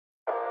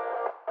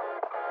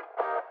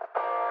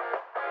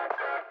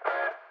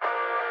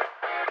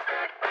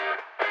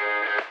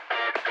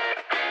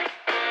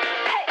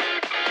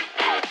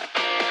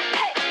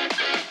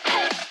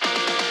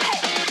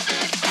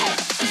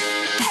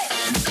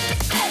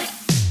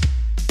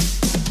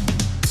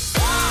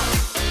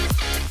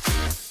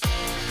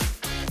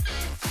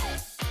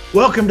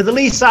Welcome to the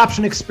Lease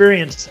Option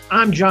Experience.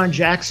 I'm John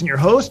Jackson, your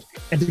host,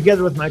 and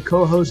together with my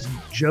co-host,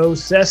 Joe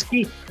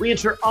Seski, we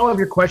answer all of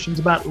your questions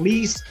about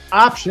lease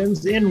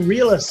options in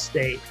real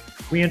estate.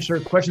 We answer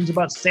questions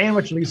about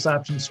sandwich lease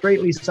options,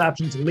 straight lease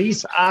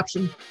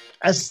option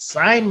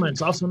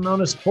assignments, also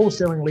known as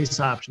wholesaling lease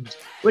options,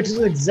 which is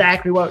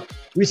exactly what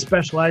we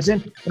specialize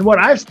in and what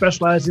I've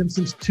specialized in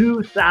since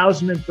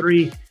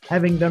 2003,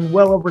 having done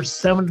well over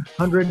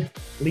 700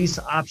 lease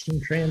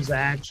option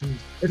transactions.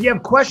 If you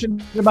have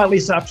questions about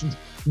lease options,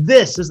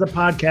 this is the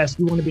podcast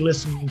you want to be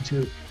listening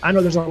to. I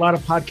know there's a lot of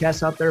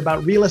podcasts out there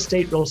about real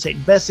estate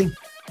investing,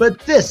 but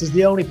this is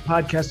the only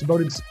podcast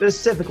devoted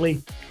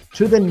specifically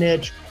to the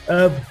niche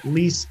of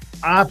lease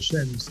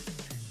options.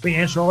 We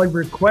answer all of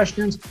your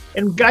questions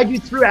and guide you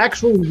through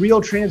actual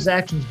real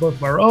transactions, both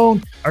of our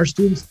own, our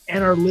students,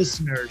 and our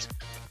listeners.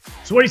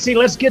 So what do you say?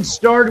 Let's get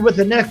started with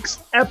the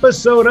next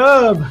episode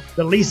of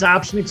the Lease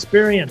Option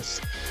Experience.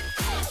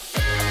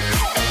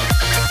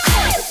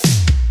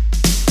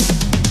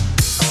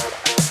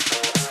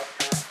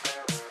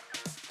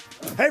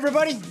 Hey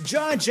everybody,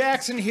 John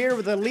Jackson here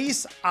with the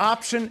Lease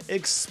Option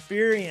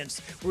Experience,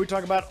 where we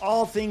talk about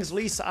all things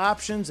lease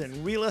options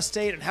and real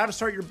estate and how to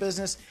start your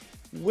business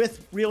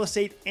with real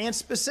estate and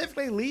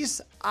specifically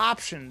lease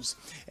options.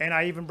 And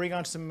I even bring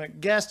on some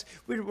guests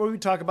where we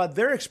talk about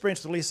their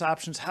experience with lease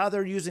options, how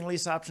they're using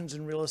lease options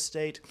in real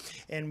estate,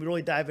 and we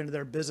really dive into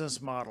their business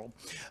model.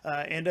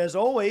 And as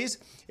always,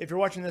 if you're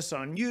watching this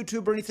on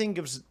YouTube or anything,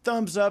 give us a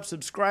thumbs up,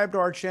 subscribe to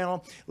our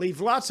channel,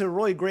 leave lots of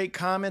really great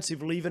comments.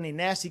 If you leave any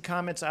nasty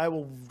comments, I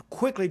will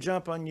quickly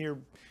jump on your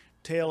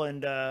tail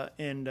and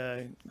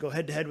go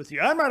head to head with you.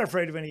 I'm not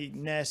afraid of any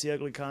nasty,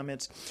 ugly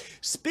comments.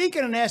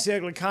 Speaking of nasty,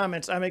 ugly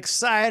comments, I'm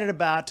excited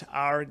about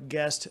our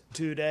guest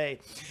today.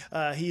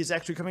 He is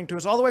actually coming to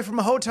us all the way from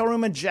a hotel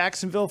room in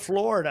Jacksonville,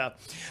 Florida.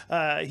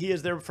 He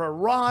is there for a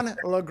Ron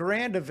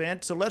LeGrand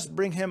event, so let's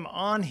bring him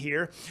on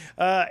here.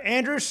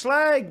 Andrew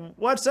Schlag,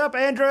 what's up,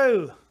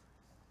 Andrew?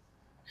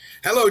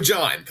 Hello,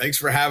 John. Thanks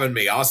for having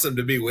me. Awesome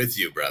to be with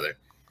you, brother.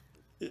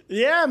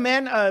 Yeah,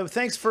 man.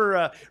 Thanks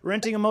for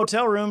renting a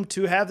motel room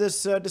to have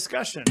this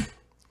discussion.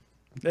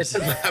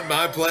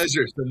 My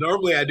pleasure. So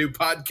normally I do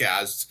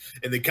podcasts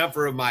in the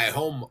comfort of my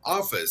home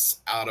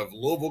office out of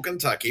Louisville,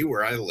 Kentucky,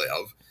 where I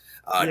live.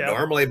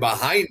 Normally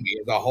behind me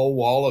is a whole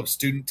wall of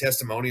student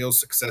testimonials,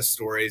 success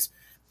stories,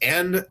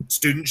 and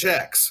student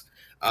checks.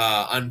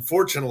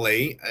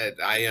 Unfortunately,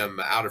 I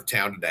am out of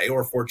town today,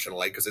 or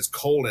fortunately, because it's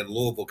cold in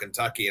Louisville,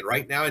 Kentucky. And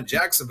right now in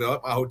Jacksonville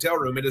at my hotel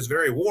room, it is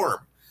very warm.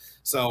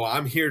 So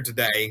I'm here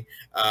today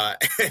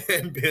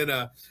and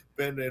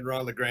been in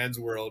Ron LeGrand's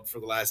world for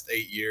the last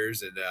 8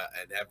 years and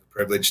have the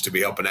privilege to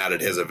be helping out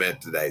at his event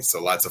today. So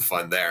lots of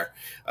fun there.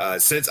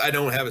 Since I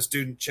don't have a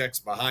student checks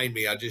behind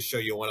me, I'll just show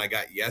you one I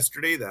got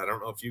yesterday that I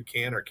don't know if you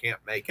can or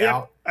can't make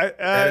out.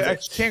 I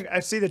can't.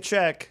 I see the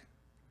check.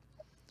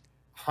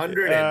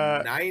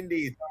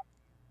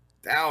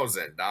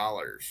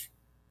 $190,000.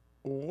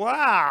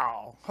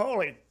 Wow!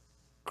 Holy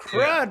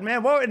crud,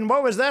 man!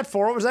 What was that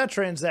for? What was that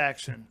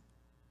transaction?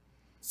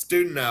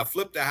 Student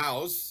flipped a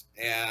house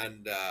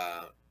and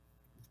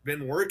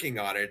been working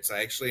on it. So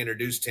I actually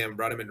introduced him,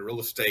 brought him into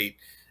real estate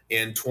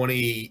in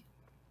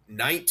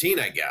 2019,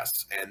 I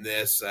guess. And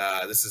this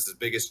is his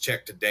biggest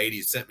check to date.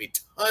 He sent me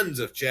tons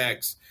of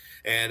checks,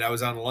 and I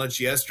was on lunch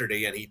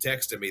yesterday, and he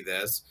texted me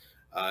this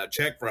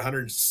check for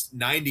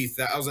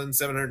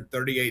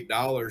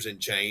 $190,738 and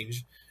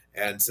change,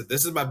 and said,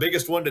 "This is my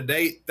biggest one to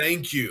date.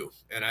 Thank you."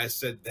 And I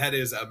said, "That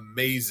is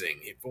amazing."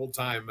 He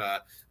full-time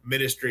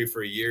ministry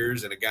for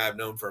years and a guy I've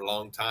known for a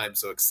long time.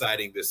 So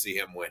exciting to see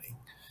him winning.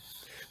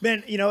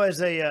 Man, as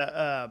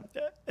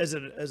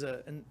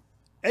an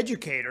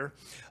educator,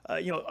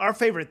 our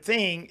favorite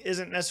thing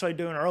isn't necessarily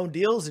doing our own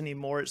deals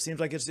anymore. It seems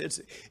like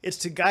it's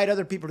to guide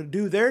other people to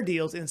do their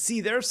deals and see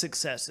their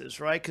successes,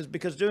 right?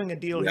 Because doing a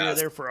deal here or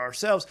there for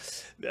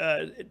ourselves,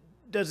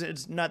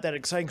 it's not that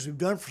exciting because we've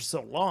done it for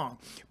so long.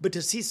 But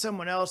to see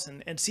someone else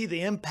and see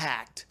the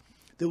impact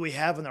that we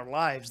have in their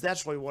lives,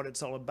 that's really what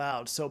it's all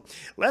about. So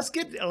let's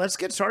get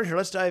started here.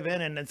 Let's dive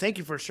in, and thank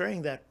you for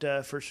sharing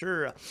that for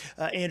sure,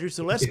 Andrew.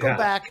 So let's go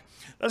back.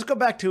 Let's go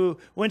back to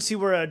once you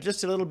were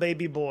just a little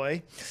baby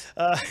boy.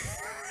 Look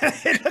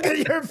at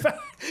your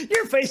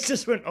face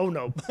just went, oh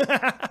no.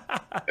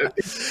 I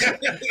was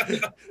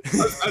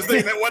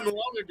thinking that wasn't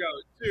long ago.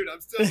 Dude,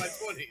 I'm still in my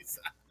 20s.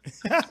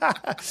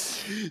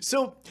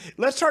 So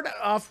let's start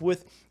off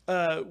with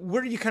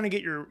where did you kind of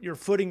get your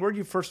footing? Where did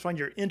you first find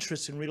your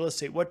interest in real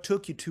estate? What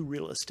took you to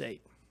real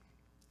estate?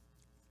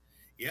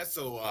 Yeah,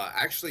 so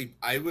actually,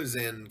 I was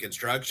in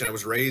construction. I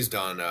was raised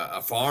on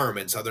a farm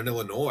in Southern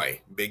Illinois,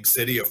 big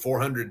city of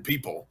 400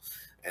 people,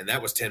 and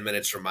that was 10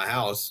 minutes from my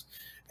house.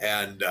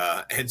 And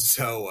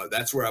so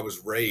that's where I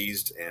was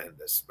raised. And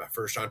my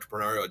first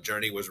entrepreneurial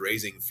journey was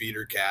raising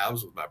feeder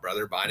calves with my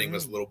brother, buying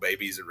those little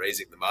babies and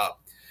raising them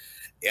up.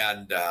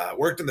 And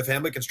worked in the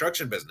family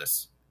construction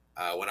business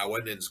when I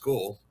wasn't in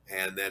school.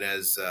 And then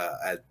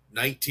at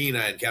 19,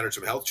 I encountered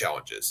some health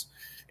challenges.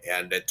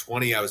 And at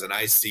 20, I was in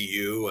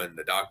ICU, and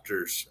the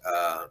doctors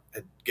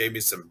gave me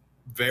some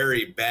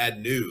very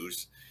bad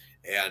news.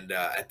 And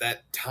at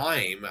that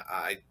time,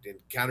 I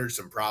encountered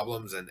some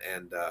problems, and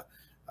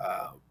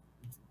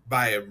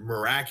by a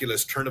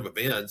miraculous turn of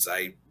events,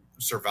 I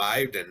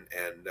survived and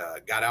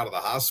got out of the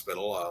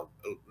hospital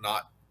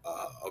not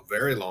a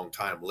very long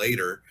time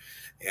later,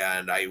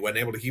 and I wasn't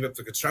able to keep up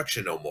the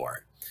construction no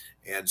more.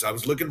 And so I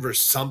was looking for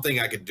something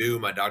I could do.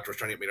 My doctor was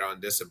trying to get me on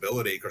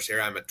disability. Of course,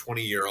 here I'm a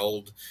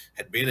 20-year-old,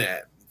 had been a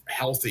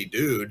healthy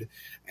dude,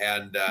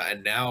 and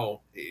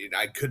now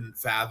I couldn't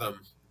fathom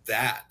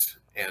that.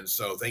 And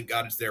so thank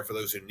God it's there for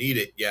those who need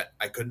it, yet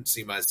I couldn't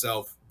see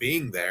myself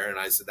being there. And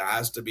I said, there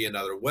has to be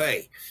another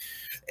way.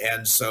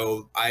 And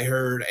so I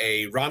heard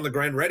a Ron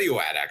LeGrand radio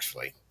ad,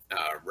 actually.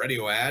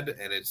 Radio ad,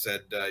 and it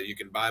said you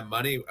can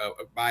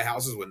buy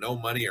houses with no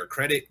money or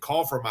credit.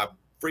 Call for my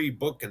free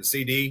book and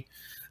CD.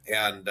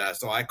 And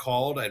so I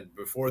called, and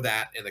before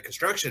that, in the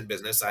construction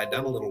business, I had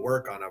done a little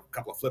work on a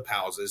couple of flip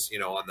houses,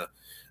 on the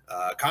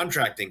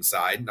contracting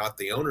side, not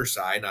the owner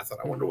side. And I thought,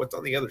 I wonder what's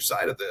on the other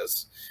side of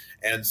this.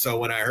 And so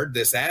when I heard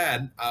this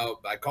ad,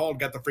 I called,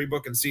 got the free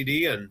book and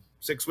CD, and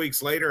 6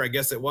 weeks later, I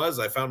guess it was,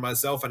 I found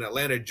myself in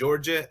Atlanta,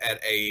 Georgia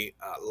at a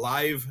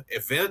live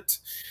event,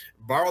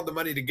 borrowed the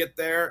money to get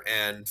there,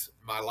 and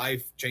my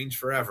life changed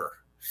forever.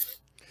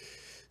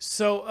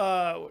 So,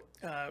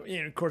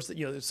 of course,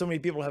 so many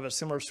people have a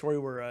similar story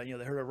where,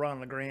 they heard a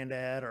Ron LeGrand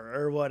ad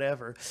or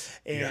whatever.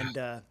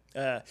 And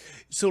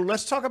so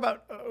let's talk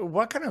about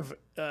what kind of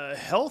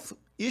health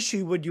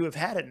issue would you have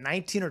had at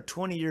 19 or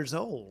 20 years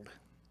old?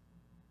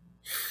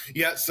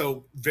 Yeah,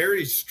 so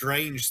very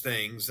strange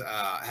things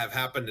have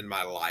happened in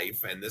my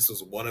life, and this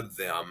was one of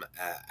them.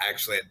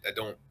 Actually, I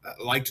don't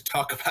like to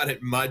talk about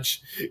it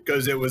much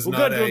because it was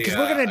not a. Because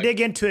we're going to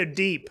dig into it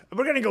deep.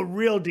 We're going to go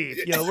real deep.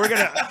 We're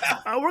going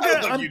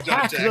to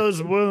unpack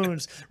those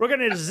wounds. We're going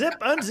to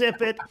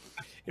unzip it.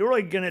 You're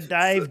really going to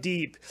dive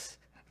deep.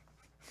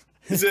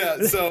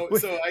 Yeah, so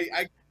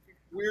I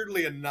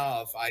weirdly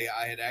enough,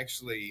 I had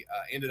actually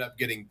ended up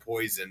getting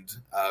poisoned.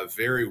 A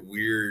very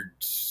weird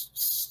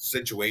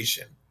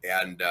situation,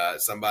 and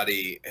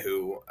somebody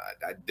who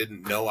I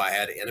didn't know I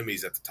had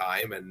enemies at the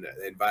time, and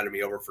they invited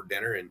me over for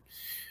dinner, and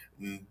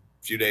a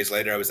few days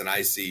later I was in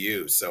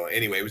ICU. So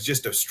anyway, it was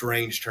just a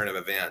strange turn of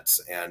events,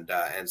 and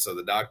so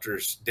the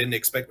doctors didn't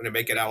expect me to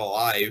make it out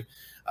alive.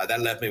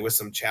 That left me with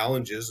some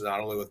challenges, not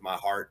only with my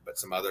heart, but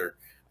some other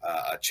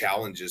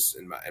challenges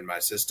in my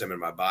system and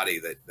my body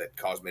that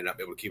caused me to not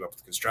be able to keep up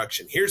with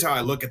construction. Here's how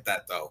I look at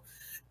that, though.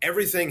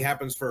 Everything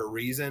happens for a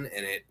reason,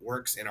 and it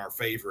works in our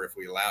favor if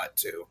we allow it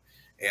to.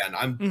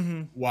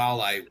 And while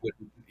I would,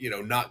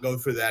 not go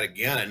through that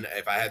again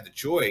if I had the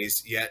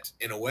choice, yet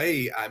in a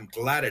way, I'm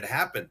glad it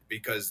happened,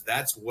 because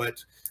that's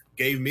what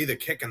gave me the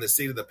kick in the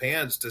seat of the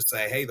pants to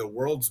say, hey, the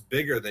world's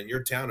bigger than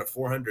your town of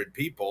 400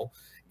 people.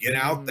 Get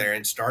out there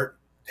and start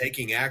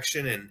taking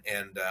action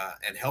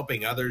and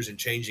helping others and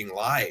changing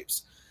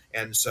lives.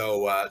 And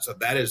so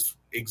that is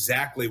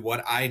exactly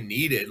what I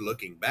needed,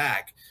 looking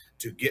back,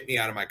 to get me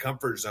out of my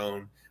comfort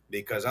zone,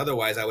 because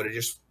otherwise I would have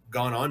just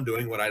gone on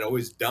doing what I'd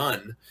always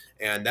done.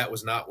 And that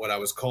was not what I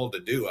was called to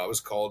do. I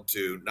was called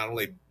to not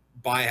only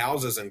buy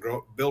houses and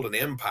build an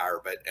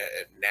empire, but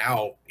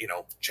now,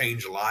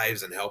 change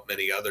lives and help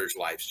many others'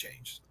 lives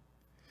change.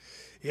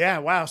 Yeah.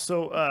 Wow.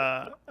 So,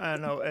 I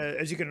know,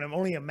 as you can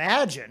only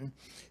imagine,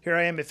 here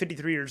I am at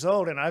 53 years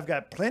old, and I've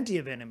got plenty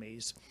of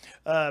enemies,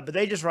 but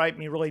they just write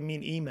me really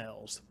mean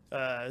emails.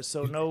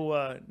 So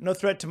no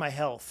threat to my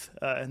health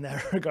in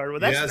that regard. Well,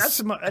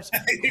 that's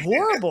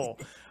horrible.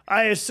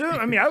 I assume.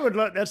 I mean, I would.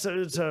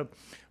 It's a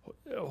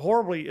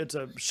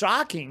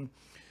shocking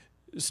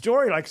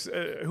story. Like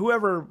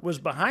whoever was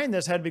behind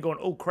this had to be going,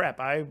 "Oh crap!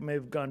 I may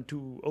have gone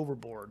too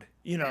overboard."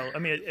 I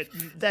mean,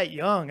 that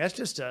young. That's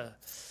just a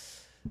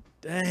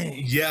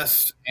dang.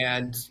 Yes,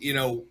 and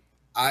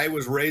I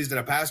was raised in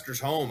a pastor's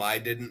home. I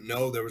didn't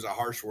know there was a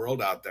harsh world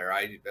out there.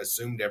 I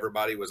assumed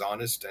everybody was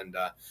honest and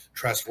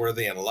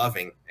trustworthy and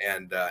loving.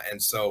 And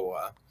so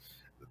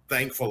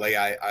thankfully,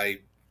 I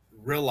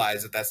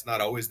realized that that's not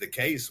always the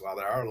case. While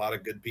there are a lot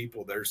of good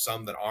people, there's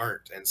some that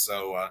aren't. And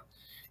so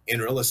in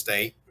real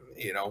estate,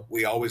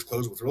 we always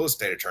close with real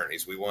estate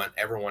attorneys. We want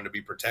everyone to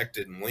be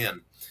protected and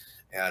win.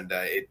 And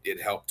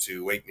it helped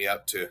to wake me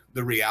up to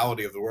the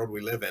reality of the world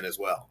we live in as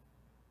well.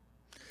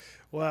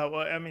 Well,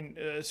 I mean,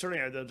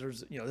 certainly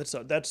there's, that's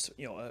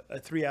a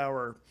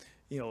 3-hour,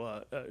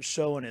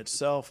 show in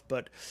itself,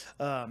 but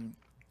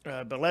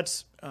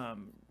let's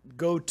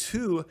go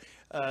to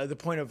the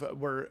point of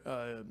where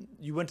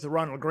you went to the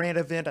Ron LeGrand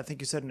event. I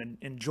think you said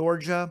in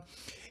Georgia,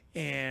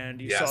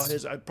 and you saw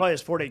his probably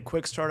his 4-day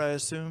Quickstart, I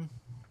assume.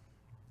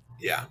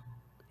 Yeah.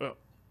 Oh.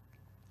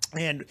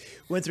 And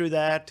went through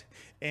that,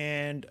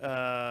 and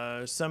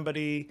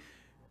somebody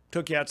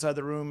took you outside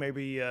the room,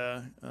 maybe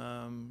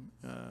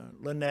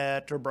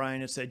Lynette or Brian,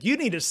 and said, "You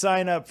need to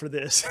sign up for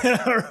this,"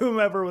 or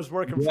whomever was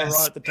working for Ron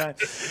at the time,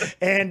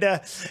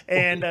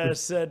 and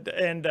said,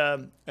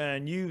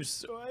 and you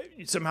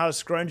somehow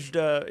scrunched,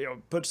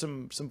 put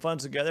some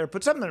funds together,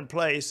 put something in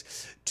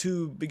place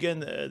to begin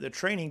the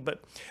training.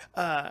 But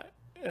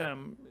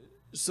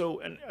So,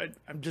 and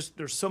I'm just,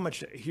 there's so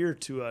much here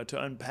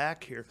to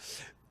unpack here.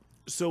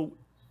 So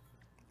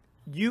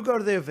you go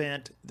to the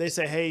event, they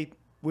say, hey,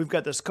 we've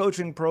got this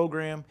coaching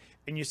program,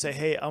 and you say,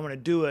 hey, I want to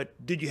do it.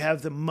 Did you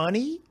have the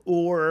money,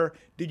 or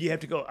did you have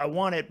to go, I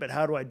want it, but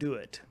how do I do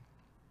it?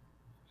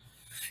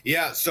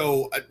 Yeah,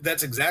 so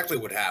that's exactly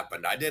what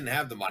happened. I didn't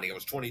have the money. I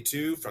was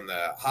 22 from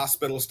the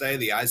hospital stay,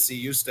 the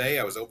ICU stay.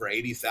 I was over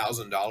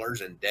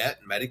 $80,000 in debt,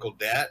 medical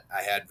debt.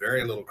 I had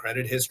very little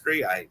credit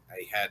history. I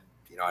had,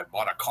 I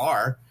bought a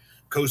car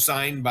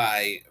co-signed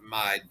by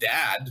my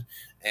dad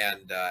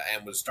and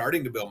was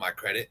starting to build my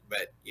credit,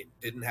 but it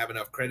didn't have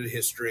enough credit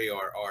history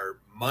or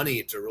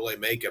money to really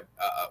make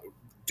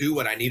do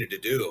what I needed to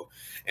do.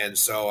 And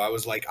so I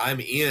was like, I'm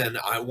in,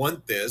 I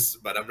want this,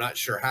 but I'm not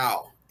sure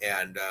how.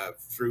 And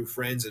through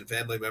friends and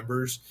family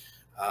members,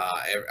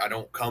 I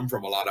don't come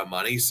from a lot of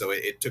money, so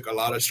it took a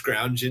lot of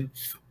scrounging.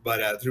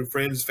 But through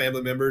friends,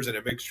 family members, and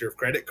a mixture of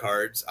credit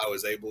cards, I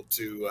was able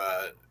to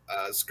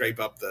scrape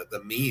up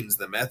the means,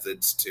 the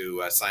methods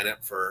to sign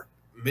up for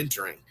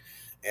mentoring.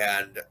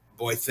 And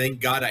boy, thank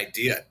God I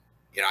did.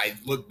 I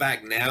look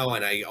back now,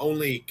 and I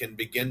only can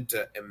begin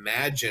to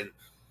imagine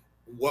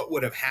what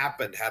would have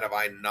happened had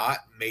I not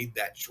made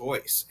that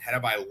choice,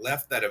 had I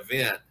left that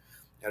event.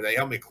 And they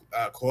helped me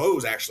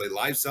close, actually,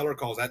 live seller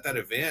calls at that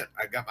event.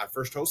 I got my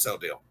first wholesale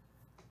deal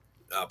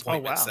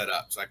appointment set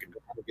up so I could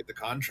get the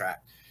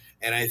contract.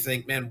 And I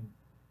think, man,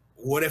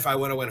 what if I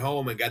would have went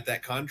home and got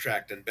that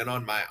contract and been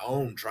on my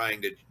own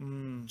trying to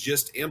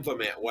just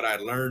implement what I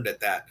learned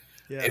at that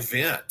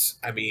event?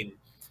 I mean,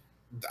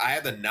 I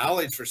had the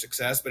knowledge for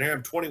success, but here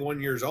I'm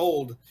 21 years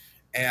old,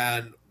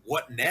 and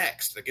what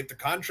next? I get the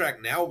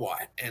contract, now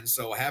what? And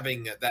so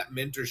having that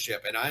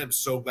mentorship, and I am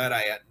so glad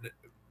I had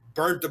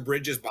burnt the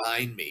bridges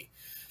behind me.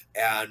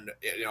 And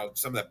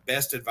some of the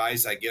best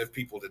advice I give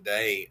people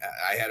today,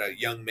 I had a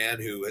young man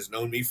who has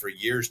known me for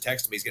years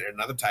text me. He's getting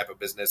another type of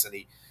business, and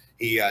he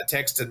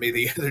texted me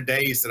the other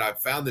day. He said, I've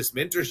found this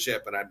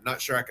mentorship and I'm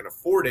not sure I can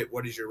afford it.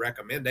 What is your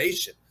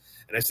recommendation?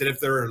 And I said, if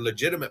they're a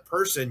legitimate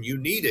person, you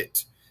need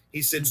it.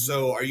 He said,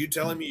 so are you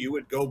telling me you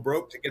would go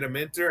broke to get a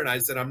mentor? And I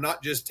said, I'm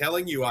not just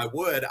telling you I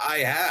would, I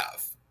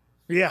have.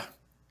 Yeah.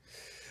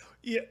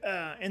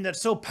 Yeah, and that's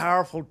so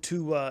powerful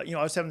to, I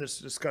was having this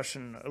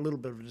discussion, a little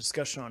bit of a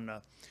discussion on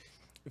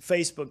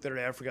Facebook the other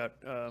day. I forgot,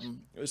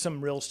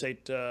 some real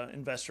estate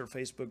investor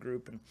Facebook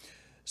group, and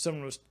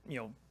someone was,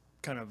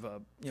 kind of,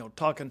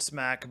 talking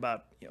smack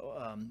about,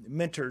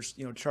 mentors,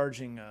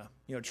 charging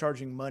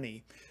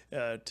money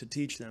to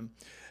teach them.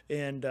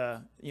 And,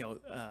 and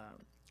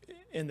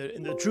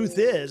the truth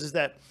is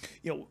that,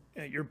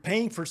 you're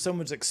paying for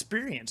someone's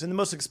experience, and the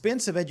most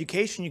expensive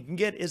education you can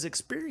get is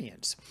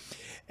experience.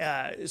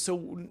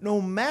 So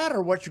no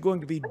matter what you're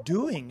going to be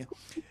doing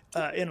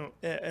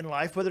in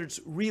life, whether it's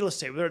real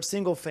estate, whether it's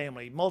single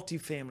family,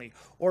 multifamily,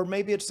 or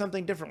maybe it's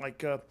something different,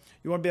 like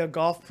you want to be a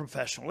golf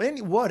professional,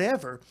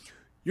 whatever,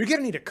 you're going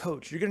to need a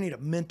coach. You're going to need a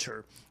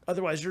mentor.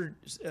 Otherwise,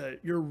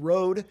 your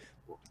road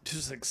to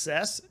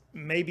success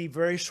may be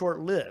very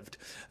short-lived,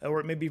 or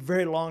it may be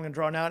very long and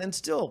drawn out, and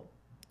still,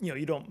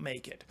 you don't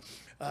make it.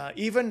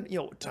 Even,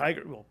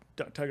 Tiger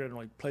doesn't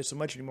really play so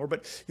much anymore,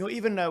 but,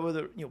 even with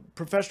a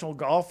professional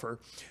golfer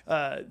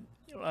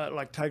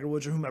like Tiger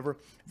Woods or whomever,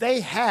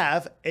 they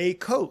have a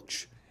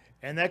coach,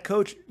 and that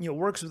coach,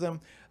 works with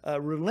them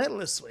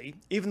relentlessly,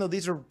 even though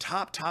these are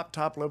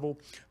top level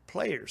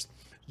players.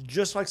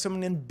 Just like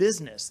someone in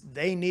business,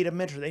 they need a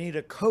mentor, they need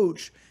a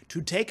coach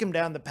to take them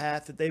down the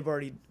path that they've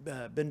already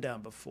been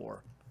down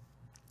before.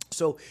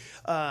 So,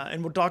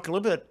 and we'll talk a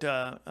little bit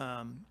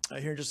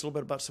here, just a little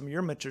bit about some of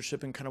your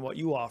mentorship and kind of what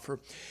you offer.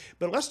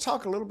 But let's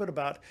talk a little bit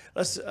about,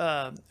 let's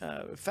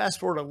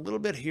fast forward a little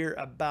bit here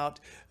about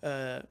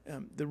the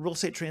real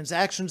estate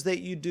transactions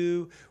that you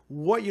do,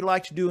 what you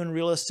like to do in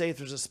real estate. If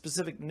there's a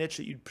specific niche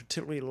that you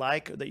particularly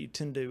like, or that you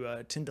tend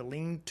to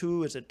lean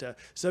to. Is it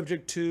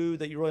subject to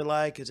that you really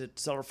like? Is it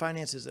seller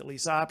finance? Is it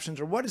lease options?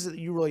 Or what is it that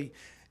you really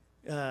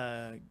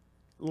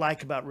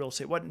like about real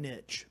estate? What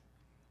niche?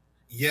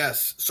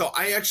 Yes. So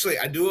I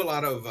do a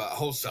lot of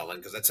wholesaling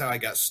because that's how I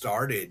got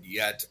started.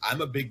 Yet I'm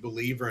a big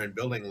believer in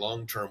building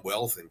long-term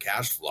wealth and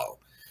cash flow.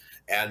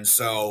 And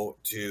so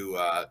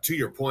to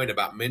your point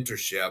about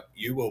mentorship,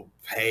 you will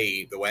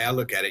pay, the way I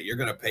look at it, you're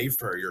going to pay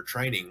for your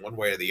training one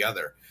way or the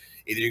other.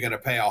 Either you're going to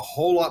pay a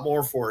whole lot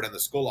more for it in the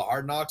school of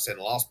hard knocks and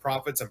lost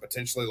profits and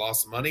potentially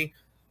lost money,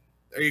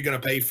 or you're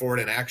going to pay for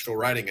it in actual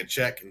writing a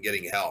check and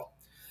getting help.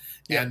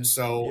 Yep. And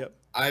so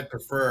I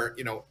prefer,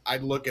 I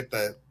look at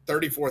the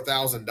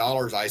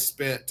 $34,000 I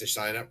spent to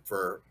sign up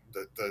for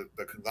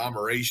the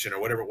conglomeration or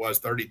whatever it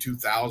was,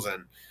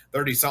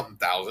 30-something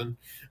thousand,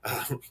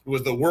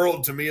 was the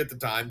world to me at the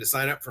time to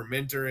sign up for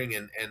mentoring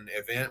and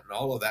event and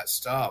all of that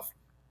stuff.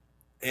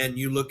 And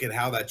you look at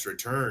how that's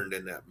returned,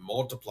 and that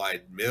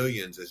multiplied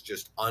millions is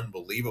just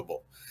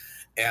unbelievable.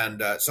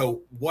 And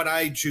so what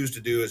I choose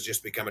to do is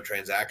just become a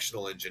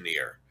transactional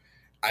engineer.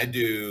 I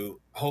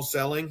do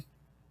wholesaling.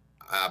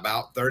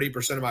 About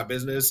 30% of my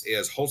business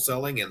is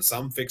wholesaling and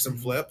some fix and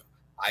flip.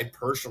 I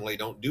personally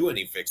don't do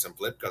any fix and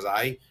flip because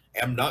I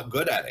am not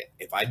good at it.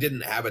 If I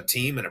didn't have a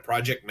team and a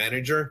project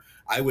manager,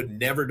 I would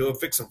never do a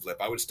fix and flip.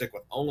 I would stick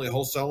with only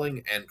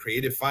wholesaling and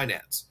creative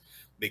finance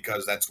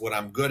because that's what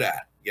I'm good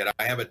at. Yet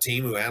I have a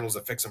team who handles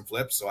a fix and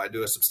flip, so I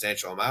do a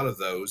substantial amount of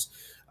those,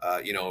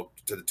 to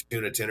the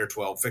tune of 10 or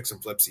 12 fix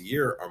and flips a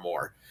year or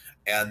more.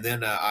 And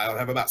then I'll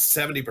have about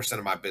 70%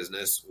 of my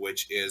business,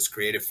 which is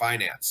creative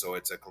finance. So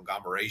it's a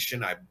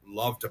conglomeration. I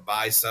love to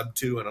buy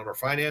sub-to and owner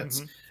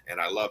finance, and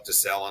I love to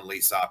sell on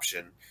lease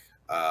option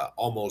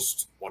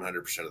almost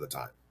 100% of the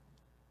time.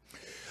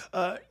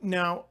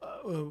 Now,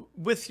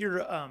 with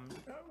your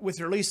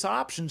lease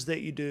options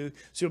that you do,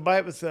 so you'll buy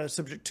it with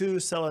subject to,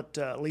 sell it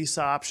lease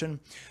option.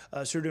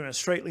 So you're doing a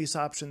straight lease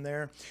option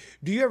there.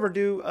 Do you ever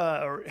do,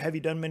 or have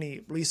you done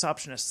many lease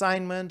option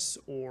assignments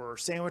or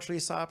sandwich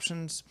lease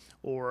options,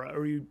 or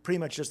are you pretty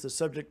much just the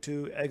subject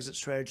to exit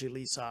strategy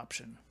lease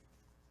option?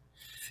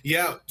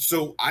 Yeah,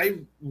 so I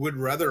would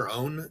rather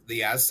own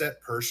the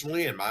asset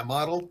personally in my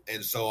model.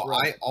 And so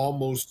I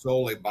almost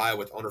solely buy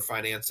with owner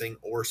financing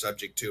or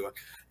subject to.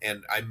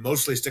 And I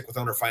mostly stick with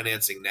owner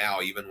financing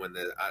now, even when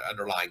the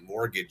underlying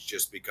mortgage,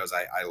 just because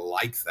I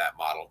like that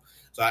model.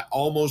 So I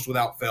almost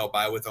without fail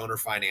buy with owner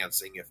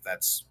financing if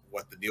that's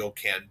what the deal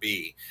can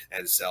be,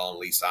 and sell on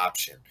lease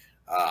option.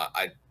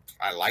 I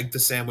like the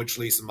sandwich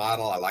lease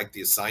model. I like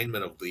the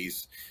assignment of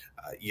lease.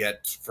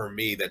 Yet for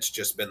me, that's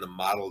just been the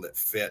model that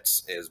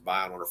fits is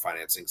buy on owner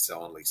financing,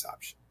 sell on lease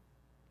option.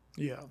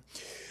 Yeah.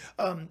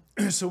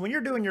 So when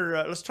you're doing your,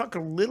 let's talk a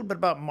little bit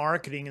about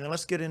marketing, and then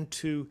let's get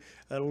into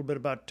a little bit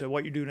about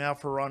what you do now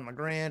for Ron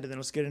LeGrand, and then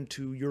let's get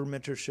into your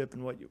mentorship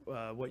and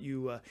what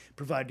you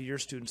provide to your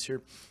students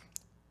here.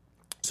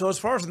 So as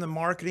far as in the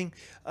marketing,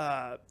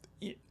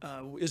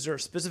 is there a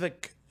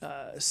specific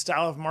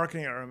style of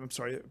marketing, or I'm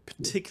sorry, a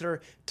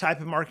particular type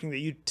of marketing that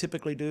you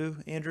typically do,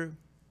 Andrew?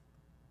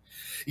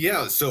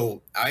 Yeah,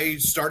 so I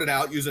started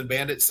out using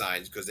bandit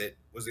signs because it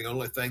was the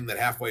only thing that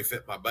halfway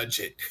fit my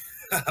budget,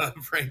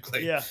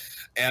 frankly. Yeah.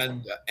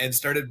 And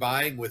started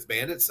buying with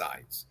bandit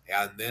signs.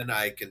 And then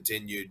I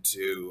continued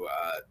to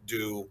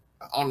do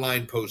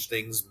online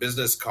postings,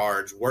 business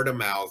cards, word of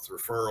mouth,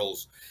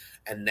 referrals.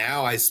 And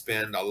now I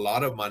spend a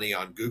lot of money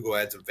on Google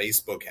ads and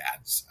Facebook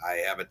ads. I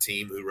have a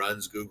team who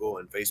runs Google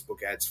and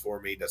Facebook ads for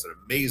me, does an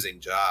amazing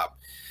job.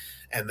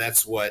 And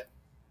that's what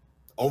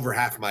over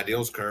half of my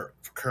deals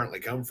currently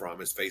come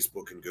from is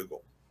Facebook and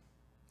Google.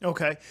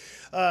 Okay.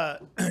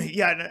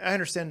 Yeah, I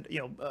understand,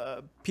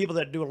 people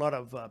that do a lot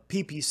of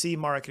PPC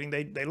marketing,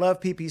 they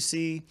love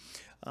PPC.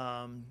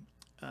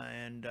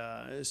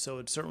 So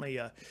it's certainly,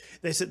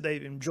 they said they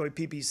enjoy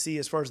PPC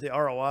as far as the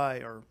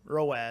ROI or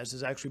ROAS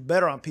is actually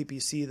better on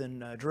PPC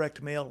than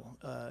direct mail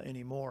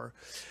anymore.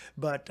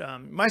 But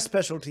my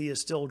specialty is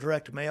still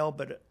direct mail,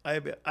 but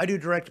I do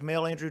direct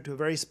mail, Andrew, to a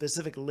very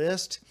specific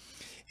list.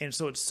 And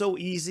so it's so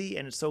easy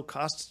and it's so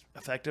cost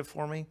effective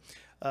for me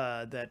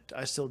that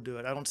I still do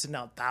it. I don't send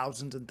out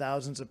thousands and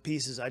thousands of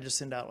pieces. I just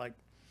send out like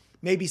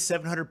maybe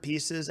 700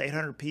 pieces,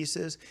 800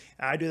 pieces.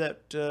 I do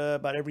that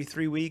about every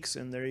 3 weeks,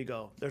 and there you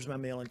go. There's my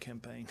mailing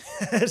campaign.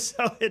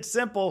 So it's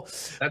simple,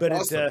 That's but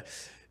awesome.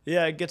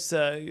 it gets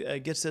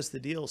us the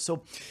deal.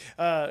 So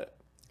I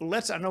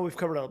know we've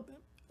covered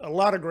a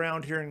lot of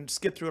ground here and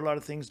skipped through a lot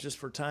of things just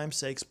for time's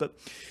sakes, but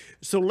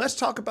so let's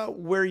talk about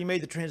where you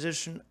made the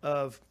transition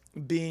of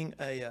being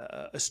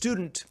a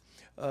student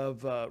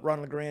of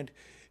Ron LeGrand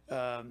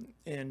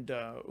and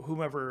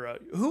whomever.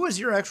 Who was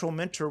your actual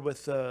mentor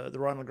with the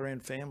Ron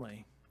LeGrand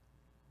family?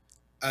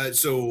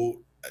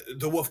 So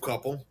the Wolf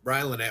couple,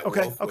 Brian Lynette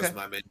Wolf was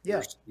my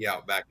mentor.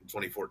 Yeah, back in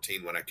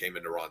 2014 when I came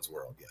into Ron's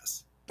world.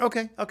 Yes.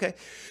 Okay.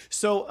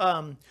 So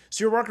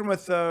so you're working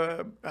with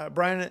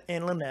Brian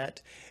and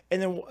Lynette, and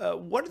then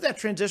what did that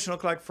transition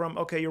look like from,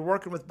 okay, you're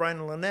working with Brian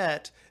and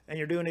Lynette, and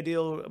you're doing a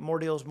deal, more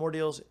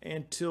deals,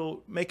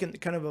 until making,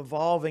 kind of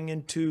evolving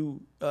into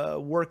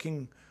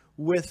working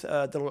with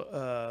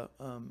the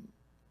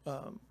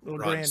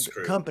LeGrand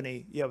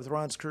company, with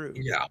Ron's crew.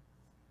 Yeah.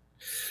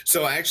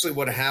 So actually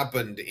what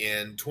happened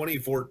in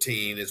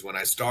 2014 is when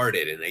I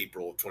started in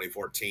April of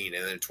 2014,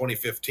 and then in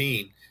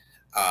 2015,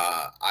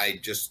 I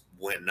just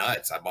went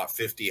nuts. I bought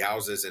 50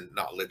 houses, and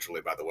not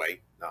literally, by the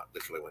way, not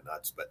literally went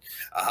nuts, but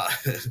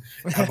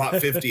I bought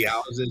 50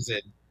 houses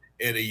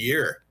in a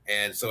year.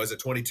 And so as a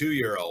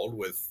 22-year-old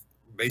with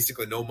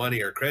basically no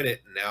money or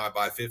credit, and now I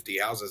buy 50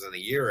 houses in a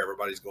year,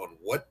 everybody's going,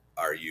 what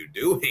are you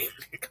doing?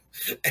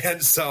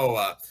 And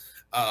so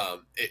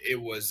it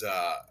was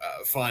a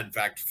fun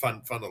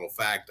little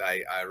fact.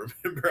 I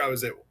remember I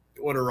was at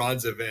one of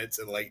Ron's events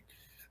in late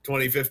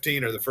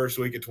 2015 or the first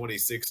week of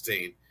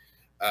 2016.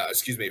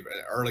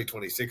 Early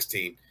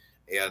 2016.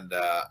 And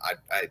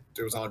I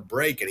was on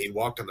break, and he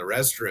walked in the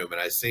restroom, and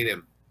I seen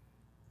him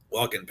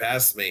walking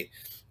past me.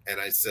 And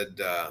I said,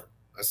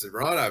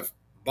 Ron, I've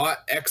bought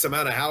X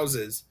amount of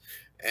houses.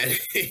 And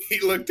he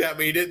looked at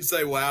me. He didn't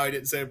say, wow. He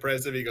didn't say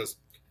impressive. He goes,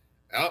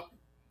 oh,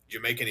 did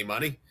you make any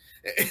money?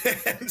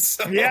 And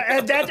so,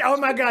 and that, oh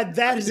my God,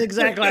 that is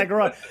exactly like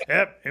Ron.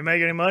 Yep. You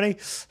make any money?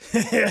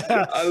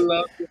 Yeah. I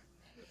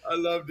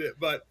loved it.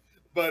 But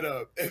but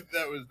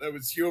that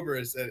was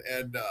humorous.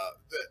 And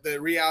the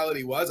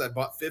reality was, I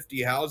bought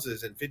 50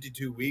 houses in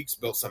 52 weeks,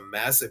 built some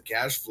massive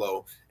cash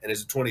flow, and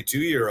as a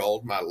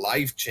 22-year-old, my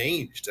life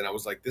changed, and I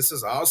was like, "This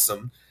is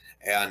awesome."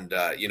 And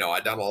I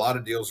done a lot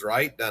of deals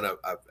right, done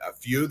a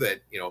few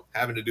that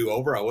having to do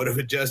over. I would have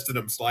adjusted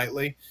them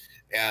slightly,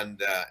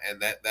 and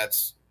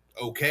that's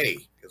okay,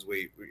 because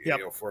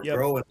if we're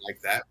growing like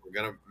that, we're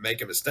gonna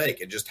make a mistake.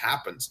 It just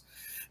happens,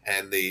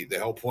 and the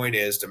whole point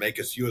is to make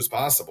as few as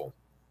possible.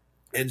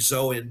 And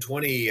so in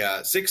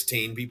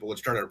 2016, people had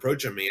started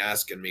approaching me,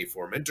 asking me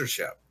for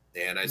mentorship.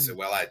 And I said,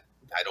 well, I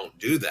don't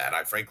do that.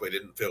 I frankly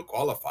didn't feel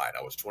qualified.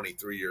 I was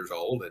 23 years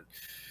old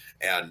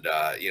and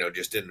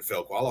just didn't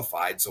feel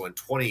qualified. So in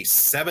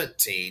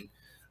 2017,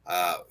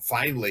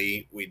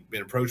 finally, we'd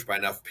been approached by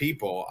enough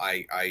people.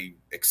 I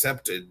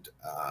accepted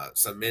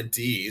some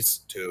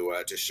mentees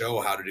to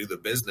show how to do the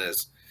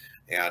business.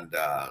 And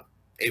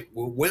it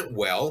went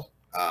well.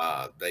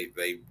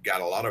 They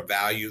got a lot of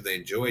value. They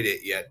enjoyed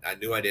it. Yet I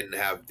knew I didn't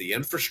have the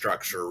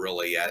infrastructure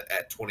really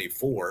at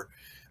 24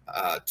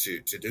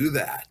 to do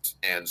that.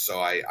 And so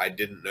I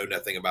didn't know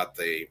nothing about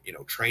the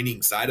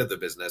training side of the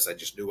business. I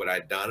just knew what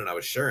I'd done, and I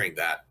was sharing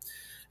that.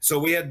 So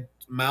we had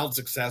mild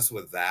success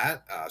with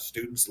that.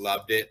 Students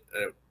loved it.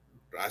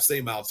 I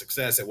say mild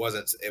success. It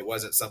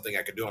wasn't something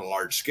I could do on a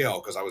large scale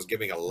because I was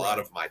giving a lot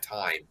of my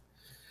time.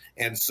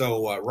 And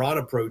so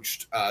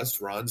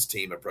Ron's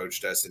team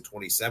approached us in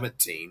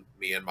 2017,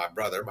 me and my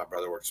brother. My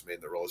brother works for me in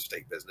the real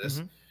estate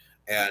business,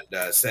 and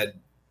said,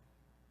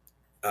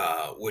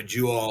 would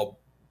you all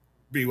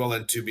be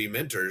willing to be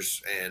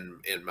mentors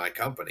in my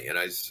company? And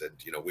I said,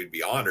 we'd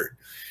be honored.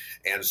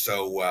 And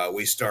so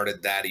we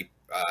started that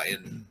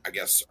in, I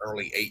guess,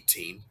 early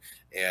 18,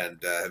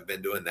 and have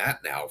been doing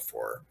that now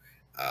for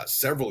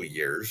several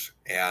years.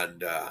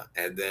 And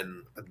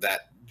then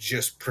that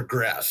just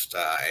progressed.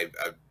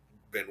 I've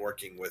been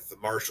working with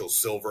Marshall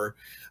Silver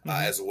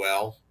as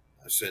well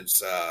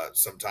since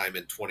sometime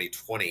in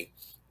 2020.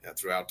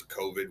 Throughout the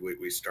COVID,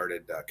 we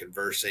started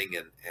conversing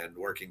and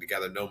working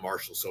together. Known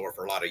Marshall Silver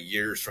for a lot of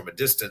years from a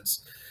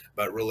distance,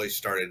 but really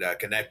started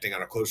connecting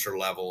on a closer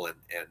level. And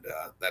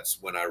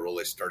that's when I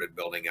really started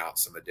building out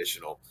some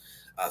additional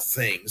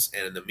things.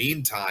 And in the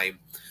meantime,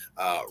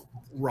 I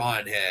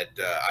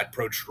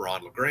approached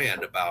Ron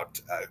LeGrand about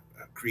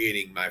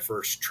creating my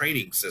first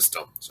training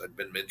system. So I'd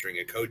been mentoring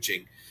and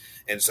coaching.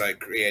 And so I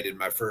created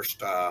my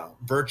first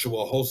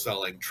virtual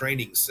wholesaling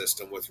training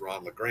system with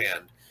Ron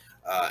LeGrand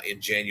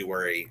in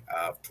January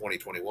of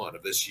 2021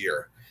 of this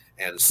year.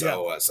 And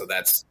so so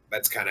that's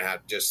kind of how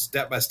just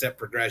step-by-step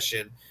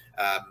progression,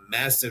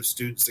 massive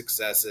student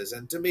successes.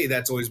 And to me,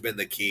 that's always been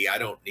the key. I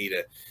don't need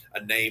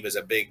a name as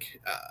a big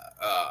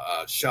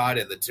shot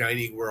in the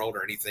training world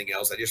or anything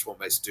else. I just want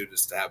my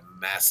students to have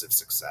massive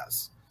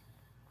success.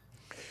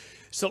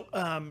 So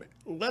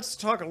let's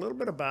talk a little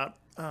bit about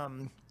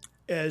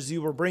as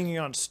you were bringing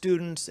on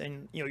students,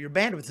 and your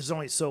bandwidth is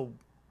only so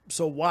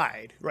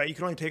wide, right? You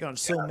can only take on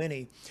so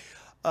many.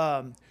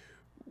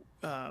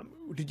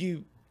 Did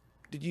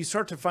you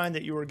start to find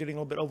that you were getting a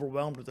little bit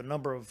overwhelmed with the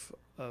number of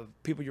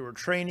people you were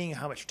training,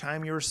 how much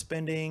time you were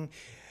spending?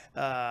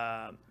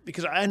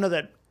 Because I know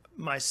that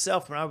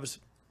myself, when I was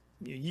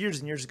years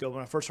and years ago,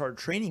 when I first started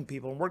training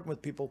people and working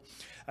with people,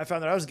 I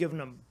found that I was giving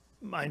them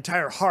my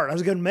entire heart. I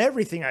was giving them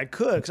everything I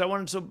could because I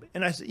wanted to,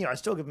 and I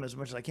still give them as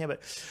much as I can, but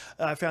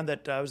I found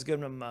that I was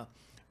giving them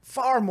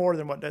far more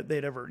than what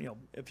they'd ever,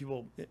 if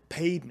people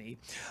paid me,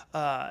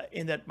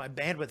 and that my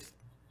bandwidth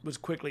was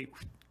quickly,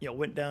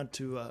 went down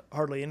to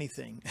hardly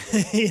anything.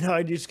 It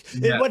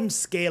wasn't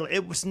scale.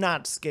 It was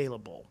not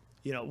scalable.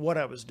 What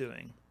I was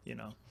doing.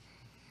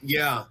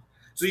 Yeah.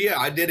 So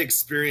I did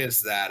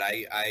experience that.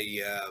 I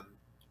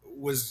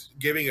was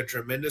giving a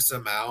tremendous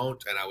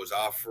amount, and I was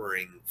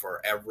offering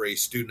for every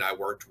student I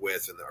worked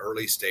with in the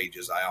early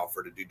stages. I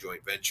offered to do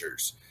joint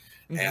ventures.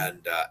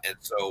 And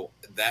so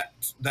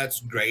that's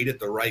great at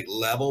the right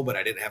level, but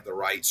I didn't have the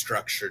right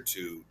structure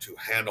to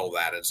handle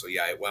that. And so,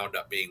 it wound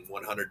up being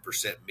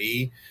 100%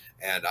 me.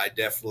 And I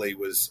definitely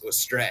was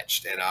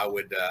stretched, and I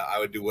would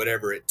do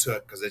whatever it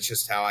took, because it's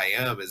just how I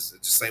am. Is the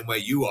same way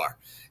you are.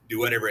 Do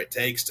whatever it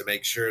takes to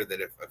make sure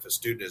that if a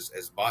student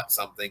has bought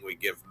something, we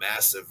give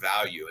massive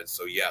value. And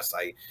so, yes,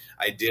 I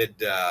did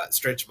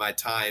stretch my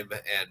time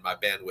and my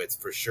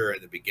bandwidth for sure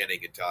in the beginning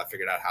until I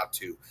figured out how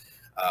to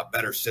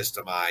better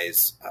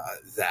systemize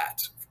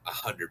that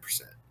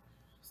 100%.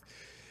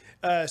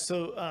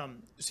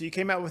 So you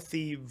came out with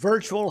the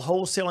virtual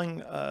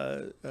wholesaling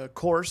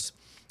course,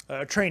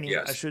 training,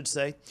 yes, I should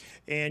say,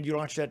 and you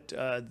launched it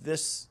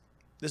this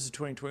is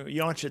 2020.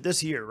 You launched it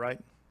this year, right?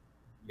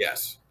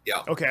 Yes.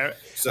 Yeah. Okay.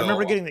 So I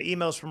remember getting the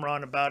emails from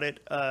Ron about it.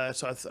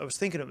 So I was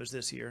thinking it was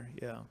this year.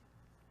 Yeah.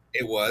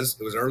 It was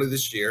early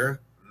this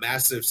year.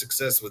 Massive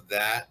success with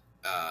that.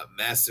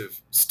 Massive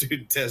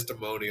student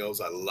testimonials.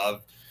 I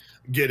love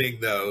getting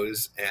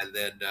those. And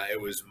then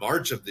it was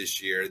March of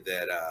this year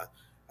that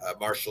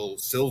Marshall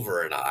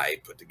Silver and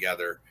I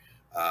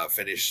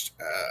finished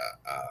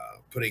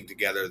putting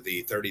together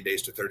the 30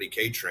 Days to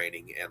 30K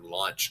training and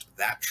launched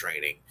that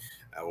training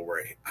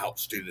where we help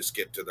students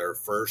get to their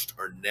first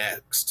or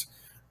next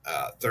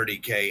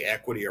 $30K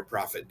equity or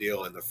profit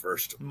deal in the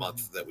first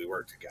month that we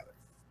work together.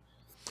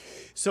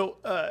 So,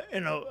 I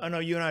know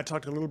you and I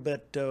talked a little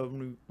bit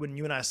when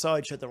you and I saw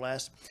each other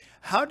last.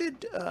 How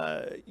did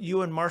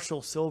you and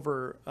Marshall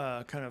Silver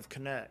kind of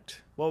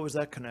connect? What was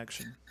that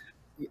connection?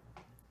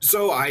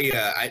 So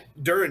I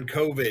during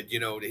COVID,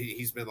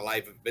 he's been in the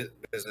life of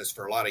business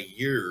for a lot of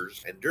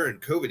years, and during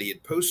COVID, he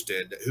had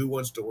posted, "Who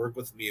wants to work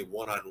with me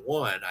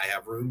one-on-one? I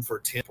have room for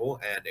 10 people,"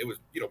 and it was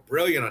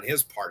brilliant on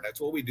his part. That's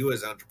what we do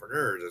as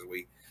entrepreneurs, is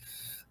we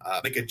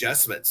make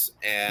adjustments,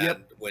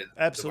 and when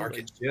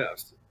absolutely. the market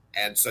shifts.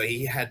 And so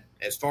he had,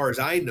 as far as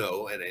I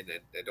know, and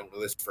I don't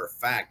know this for a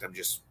fact, I'm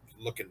just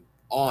looking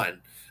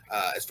on.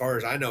 As far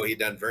as I know, he'd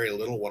done very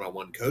little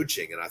one-on-one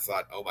coaching, and I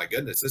thought, oh my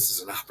goodness, this is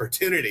an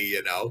opportunity,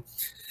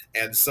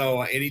 And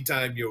so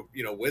anytime you're,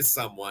 with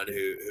someone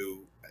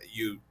who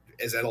you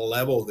is at a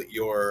level that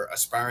you're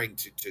aspiring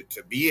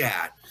to be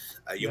at,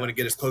 you want to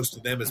get as close to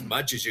them as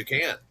much as you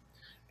can.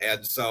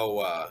 And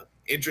so,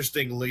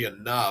 interestingly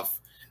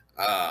enough,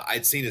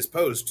 I'd seen his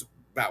post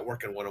about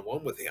working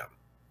one-on-one with him,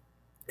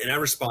 and I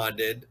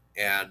responded,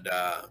 and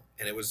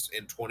it was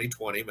in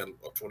 2020, middle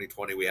of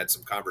 2020, we had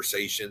some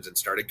conversations and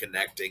started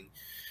connecting,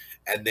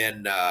 and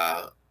then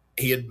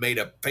he had made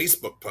a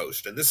Facebook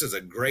post, and this is a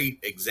great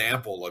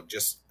example of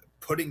just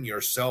putting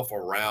yourself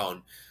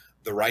around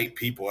the right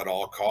people at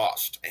all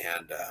cost.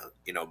 And,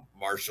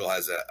 Marshall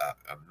has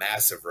a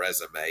massive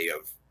resume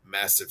of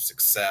massive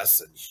success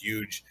and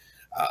huge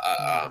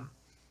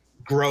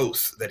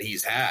growth that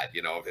he's had,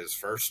 of his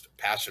first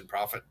passion,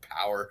 profit,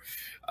 power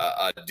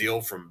deal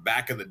from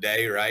back in the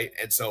day. Right.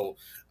 And so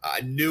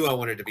I knew I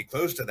wanted to be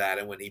close to that.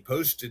 And when he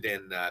posted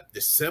in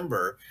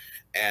December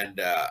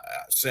and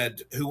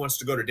said, "Who wants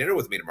to go to dinner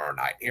with me tomorrow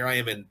night?" Here I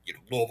am in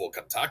Louisville,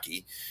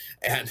 Kentucky,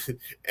 and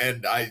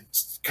I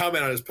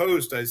comment on his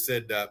post. I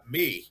said,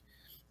 "Me."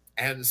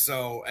 And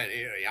so,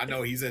 I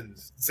know he's in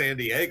San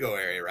Diego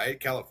area, right?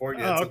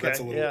 California. Oh, so okay. That's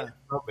a little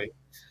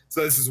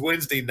So this is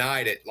Wednesday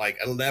night at like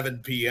 11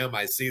 p.m.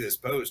 I see this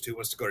post. "Who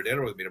wants to go to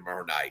dinner with me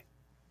tomorrow night?"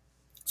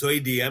 So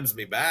he DMs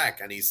me back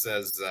and he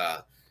says,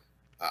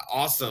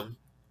 "Awesome.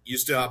 You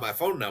still have my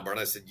phone number?" And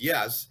I said,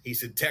 "Yes." He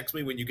said, "Text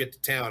me when you get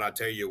to town. I'll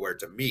tell you where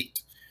to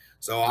meet."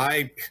 So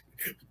I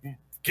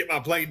get my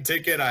plane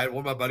ticket. I had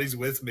one of my buddies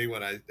with me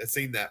when I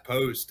seen that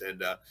post.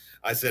 And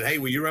I said, "Hey,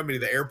 will you run me to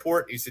the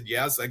airport?" He said,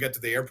 "Yes." I got to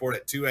the airport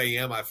at 2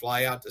 a.m. I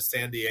fly out to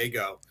San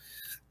Diego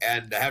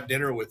and have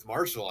dinner with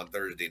Marshall on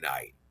Thursday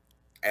night.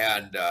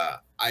 And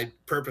I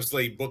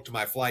purposely booked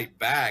my flight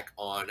back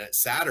on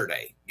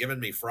Saturday,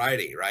 giving me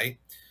Friday, right?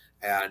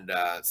 And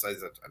so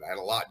I had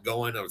a lot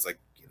going. I was like,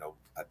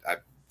 I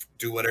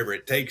do whatever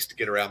it takes to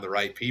get around the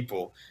right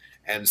people.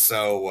 And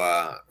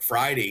so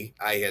Friday,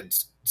 I had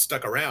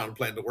stuck around,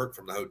 planned to work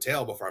from the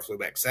hotel before I flew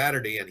back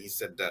Saturday. And he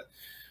said,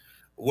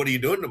 "What are you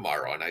doing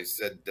tomorrow?" And I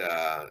said,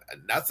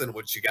 "Nothing.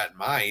 What you got in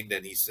mind?"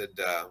 And he said,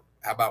 "How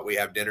about we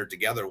have dinner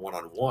together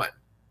one-on-one?"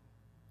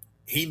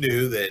 He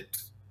knew that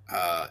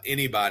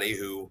anybody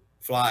who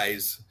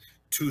flies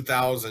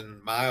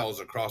 2,000 miles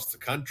across the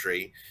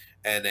country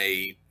and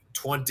a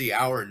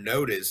 20-hour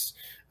notice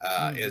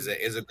is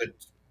a good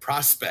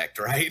prospect,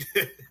 right?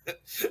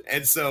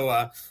 And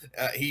so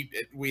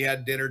we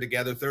had dinner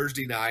together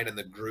Thursday night in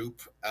the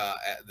group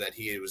that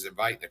he was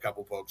inviting a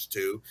couple folks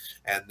to,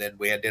 and then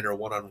we had dinner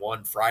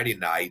one-on-one Friday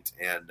night,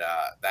 and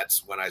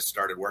that's when I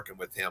started working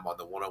with him on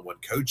the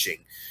one-on-one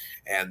coaching,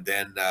 and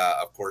then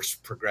of course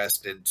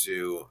progressed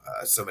into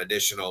some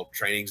additional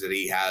trainings that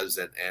he has,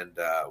 and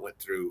went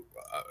through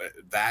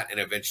that, and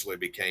eventually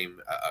became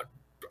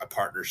a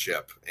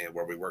partnership, and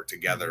where we work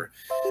together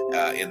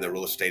in the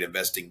real estate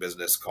investing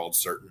business called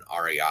Certain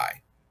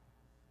REI.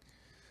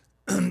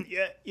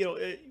 Yeah,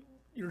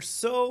 you're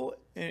so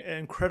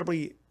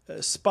incredibly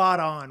spot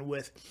on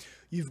with,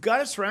 you've got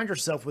to surround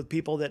yourself with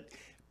people that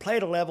play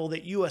at a level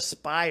that you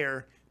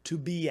aspire to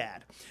be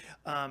at.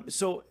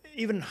 So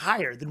even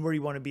higher than where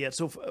you want to be at.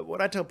 So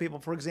what I tell people,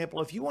 for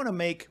example, if you want to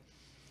make,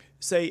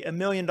 say, $1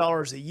 million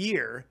a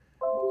year,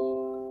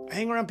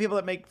 hang around people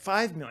that make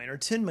 5 million or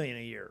 10 million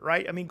a year,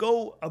 right? I mean,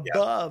 go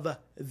above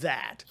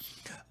that.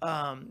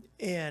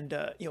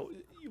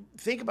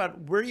 Think about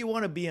where you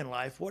want to be in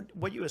life,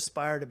 what you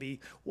aspire to be,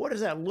 what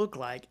does that look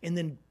like? And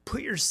then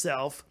put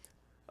yourself,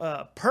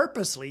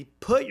 purposely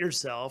put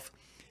yourself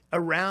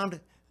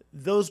around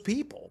those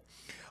people.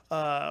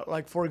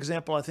 Like, for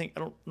example, I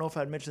don't know if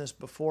I'd mentioned this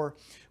before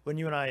when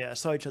you and I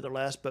saw each other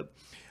last, but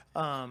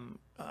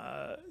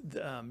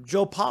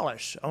Joe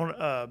Polish,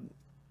 I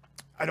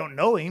don't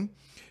know him,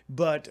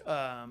 but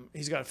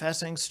he's got a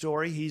fascinating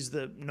story. He's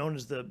known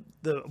as the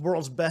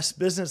world's best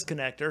business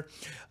connector.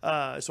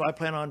 So I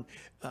plan on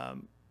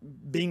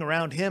being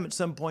around him at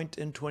some point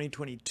in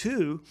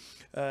 2022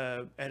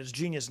 at his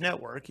Genius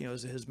Network,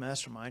 as his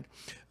mastermind.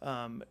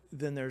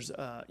 Then there's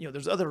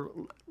other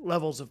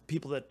levels of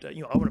people that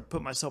I want to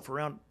put myself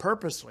around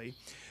purposely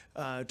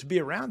to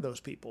be around those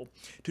people,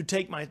 to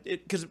take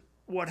because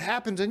what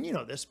happens, and you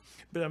know this,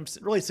 but I'm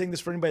really saying this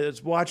for anybody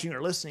that's watching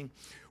or listening.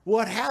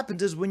 What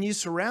happens is when you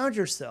surround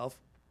yourself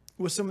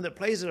with someone that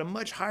plays at a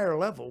much higher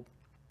level,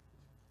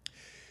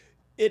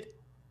 it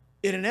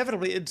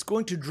inevitably it's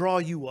going to draw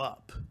you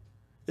up.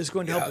 It's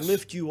going to help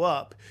lift you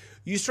up.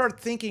 You start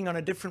thinking on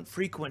a different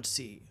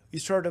frequency. You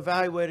start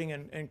evaluating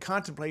and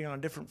contemplating on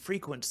a different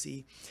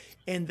frequency,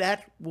 and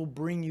that will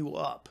bring you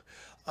up.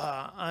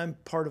 I'm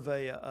part of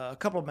a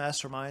couple of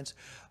masterminds,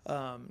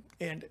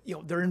 and you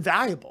know they're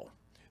invaluable.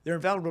 They're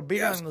invaluable.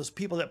 Being around those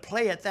people that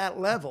play at that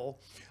level,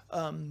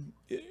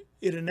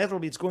 it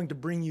inevitably it's going to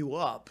bring you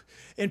up.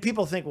 And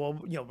people think, well,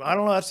 you know, I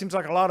don't know, that seems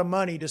like a lot of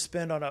money to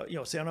spend on a, you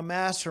know, say on a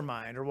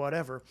mastermind or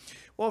whatever.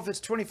 Well, if it's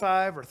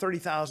 $25,000 or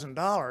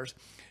 $30,000,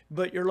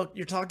 but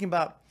you're talking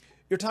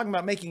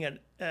about making a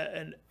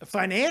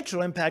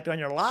financial impact on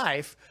your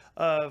life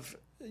of,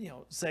 you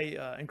know, say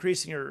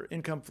increasing your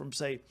income from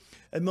say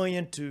 $1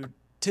 million to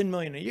 $10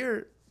 million a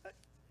year.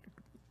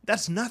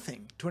 That's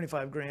nothing,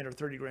 25 grand or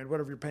 30 grand,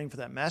 whatever you're paying for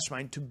that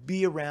mastermind, to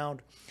be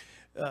around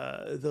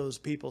those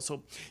people.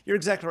 So you're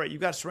exactly right.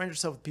 You've got to surround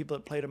yourself with people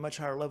that play at a much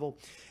higher level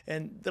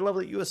and the level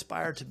that you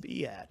aspire to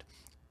be at.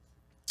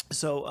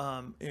 So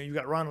you know, you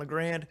got Ron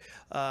LeGrand,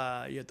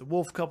 you had the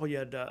Wolf couple, you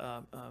had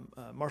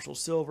Marshall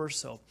Silver.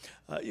 So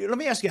let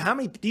me ask you,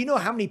 do you know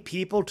how many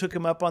people took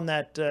him up on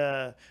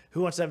that,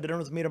 Who Wants to Have Dinner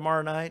With Me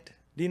Tomorrow Night?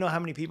 Do you know how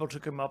many people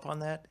took him up on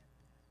that?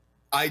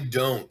 I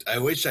don't. I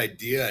wish I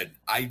did.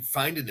 I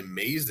find it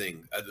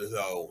amazing,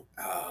 though,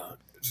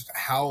 just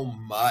how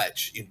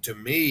much. And to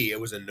me, it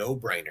was a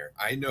no-brainer.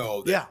 I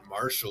know that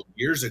Marshall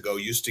years ago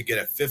used to get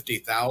a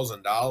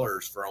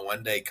 $50,000 for a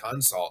one-day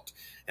consult,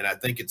 and I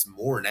think it's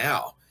more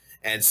now.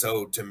 And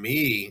so, to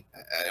me,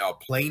 a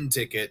plane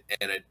ticket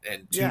and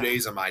 2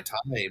 days of my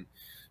time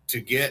to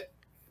get,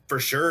 for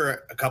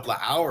sure, a couple of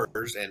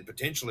hours and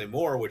potentially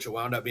more, which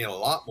wound up being a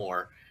lot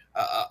more.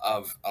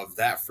 Of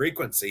that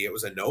frequency, it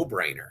was a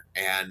no-brainer.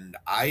 And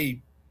I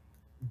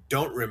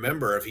don't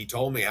remember if he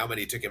told me how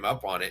many took him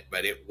up on it,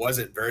 but it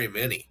wasn't very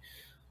many.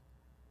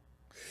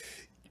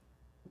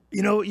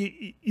 You know,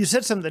 you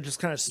said something that just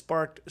kind of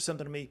sparked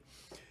something to me.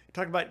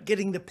 Talk about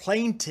getting the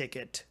plane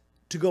ticket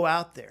to go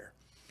out there.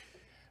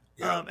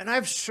 And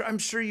I'm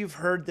sure you've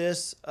heard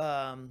this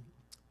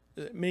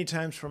many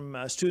times from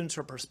students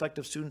or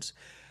prospective students.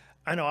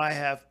 I know I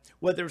have,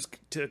 whether it's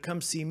to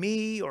come see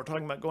me or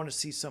talking about going to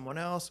see someone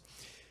else.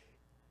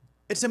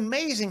 It's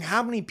amazing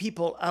how many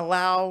people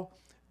allow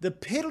the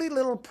piddly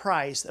little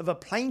price of a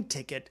plane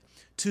ticket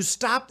to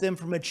stop them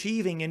from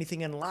achieving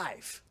anything in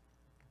life.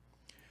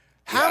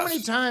 How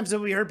many times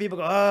have we heard people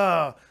go,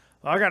 oh,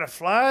 I got to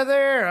fly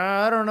there?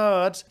 I don't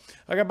know.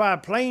 I got to buy a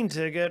plane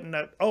ticket. And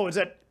is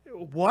that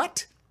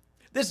what?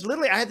 This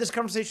literally, I had this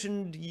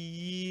conversation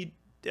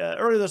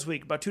earlier this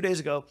week, about 2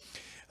 days ago.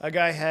 A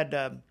guy had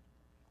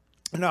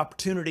an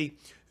opportunity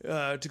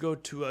to go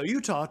to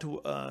Utah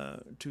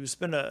to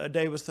spend a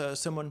day with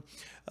someone,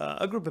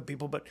 a group of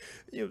people. But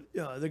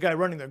the guy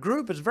running the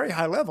group is very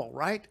high level,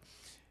 right?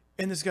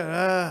 And this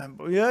guy,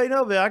 but I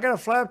got to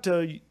fly up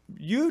to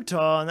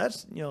Utah, and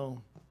that's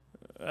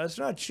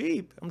not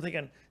cheap. I'm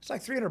thinking it's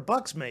like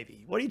 $300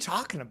 maybe. What are you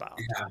talking about?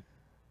 Yeah.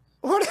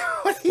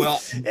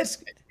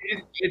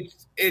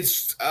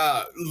 It's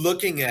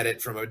looking at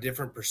it from a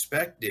different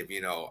perspective.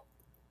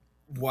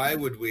 Why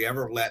would we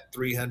ever let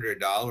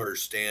 $300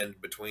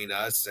 stand between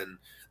us and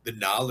the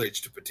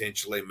knowledge to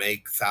potentially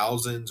make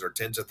thousands or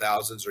tens of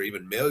thousands or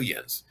even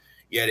millions?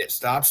 Yet it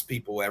stops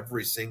people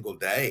every single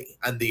day.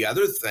 And the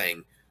other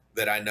thing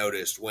that I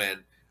noticed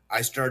when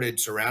I started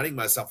surrounding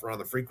myself around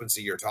the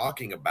frequency you're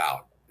talking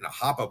about,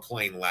 hop a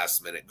plane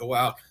last minute, go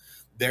out,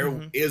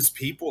 there is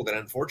people that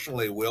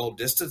unfortunately will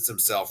distance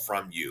themselves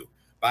from you.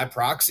 By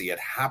proxy, it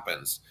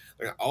happens.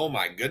 Like, oh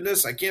my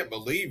goodness, I can't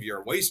believe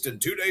you're wasting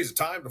 2 days of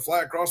time to fly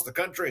across the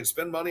country and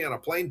spend money on a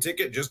plane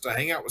ticket just to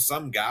hang out with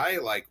some guy.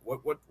 Like,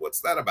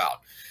 what's that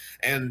about?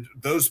 And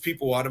those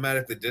people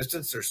automatically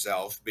distance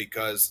themselves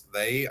because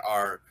they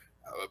are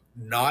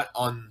not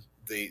on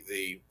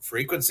the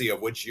frequency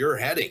of which you're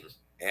heading.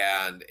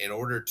 And in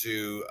order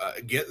to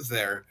get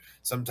there,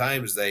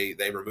 sometimes they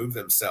remove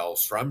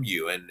themselves from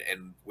you.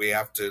 And we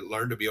have to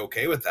learn to be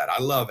okay with that. I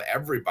love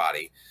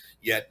everybody.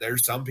 Yet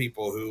there's some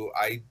people who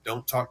I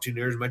don't talk to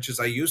near as much as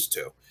I used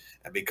to.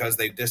 And because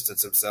they've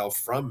distanced themselves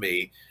from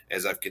me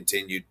as I've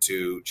continued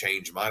to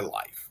change my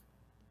life.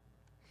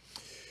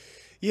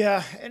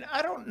 Yeah. And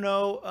I don't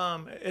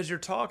know, as you're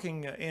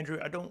talking, Andrew,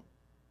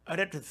 I'd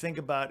have to think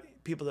about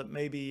people that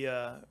maybe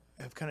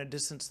have kind of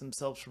distanced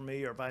themselves from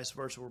me or vice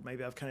versa, or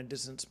maybe I've kind of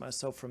distanced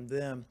myself from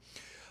them.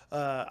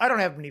 I don't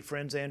have many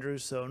friends, Andrew,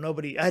 so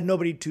I had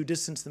nobody to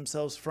distance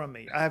themselves from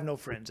me. I have no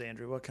friends,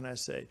 Andrew. What can I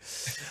say?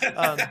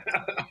 One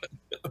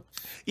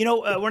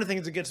of the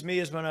things that gets me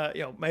is when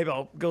maybe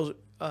I'll go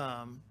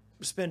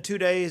spend 2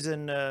 days at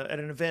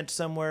an event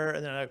somewhere,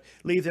 and then I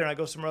leave there and I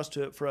go somewhere else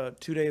for a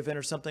 2-day event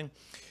or something,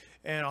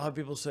 and I'll have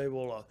people say,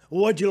 "Well,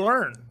 what'd you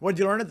learn? What'd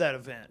you learn at that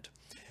event?"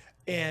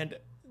 And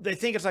they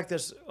think it's like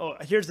this. Oh,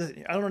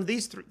 I learned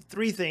these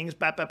three things.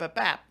 Bap, bap, bap,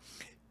 bap.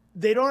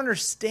 They don't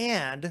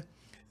understand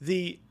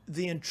the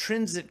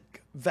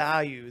intrinsic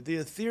value, the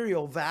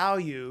ethereal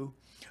value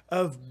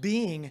of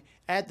being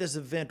at this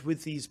event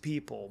with these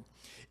people.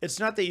 It's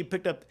not that you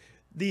picked up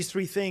these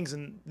three things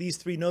and these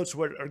three notes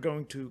are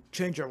going to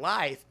change your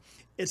life.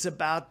 It's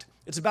about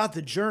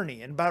the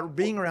journey and about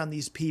being around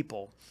these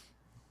people.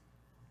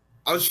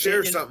 I'll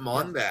share something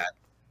on that.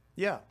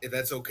 Yeah. If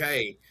that's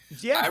okay.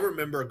 Yeah. I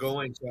remember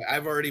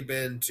I've already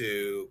been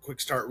to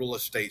Quickstart Real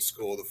Estate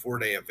School, the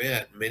 4-day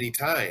event, many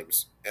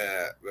times.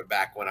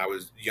 Back when I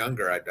was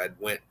younger, I'd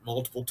went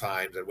multiple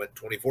times. I went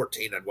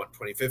 2014, I'd went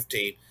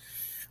 2015.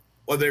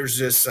 Well, there's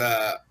this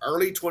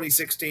early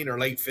 2016 or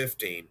late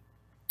 15.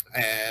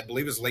 I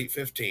believe it's late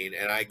 15.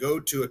 And I go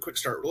to a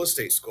Quickstart Real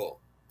Estate School.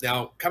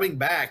 Now, coming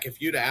back,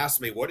 if you'd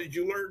asked me, what did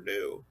you learn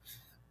new?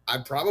 I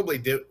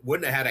probably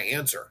wouldn't have had an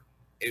answer.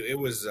 It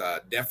was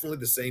definitely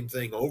the same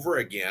thing over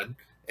again.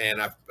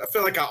 And I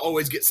feel like I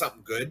always get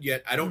something good,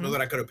 yet I don't know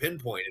that I could have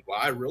pinpointed, well,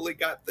 I really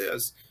got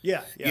this.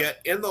 Yeah.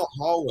 Yet in the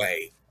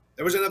hallway,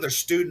 there was another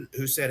student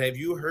who said, have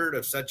you heard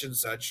of such and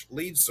such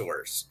lead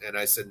source? And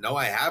I said, no,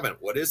 I haven't.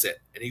 What is it?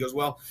 And he goes,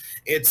 well,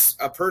 it's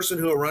a person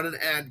who will run an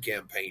ad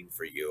campaign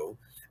for you,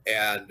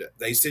 and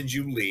they send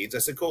you leads. I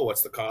said, cool,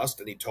 what's the cost?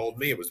 And he told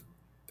me it was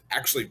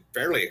actually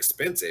fairly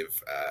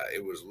expensive.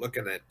 It was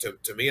looking at,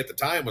 to me at the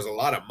time, was a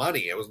lot of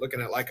money. I was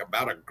looking at like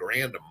about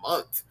 $1,000 a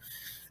month.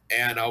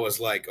 And I was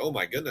like, oh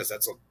my goodness,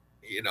 that's,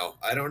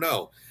 I don't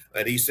know.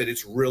 And he said,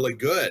 it's really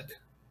good.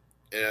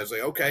 And I was like,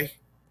 okay,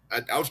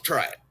 I'll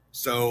try it.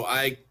 So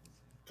I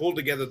pulled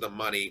together the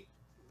money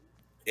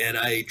and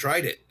I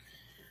tried it.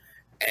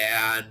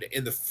 And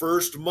in the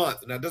first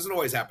month, now it doesn't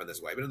always happen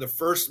this way, but in the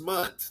first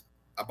month,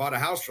 I bought a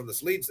house from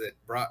this leads that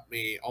brought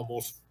me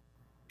almost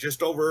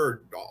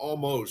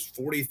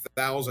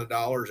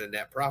 $40,000 in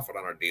net profit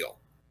on our deal.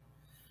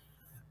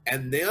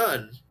 And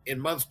then in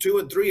months 2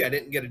 and 3, I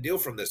didn't get a deal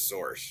from this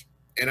source.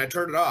 And I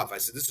turned it off. I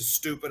said, this is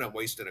stupid. I'm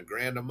wasting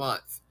 $1,000 a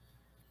month.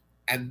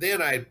 And then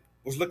I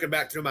was looking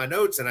back through my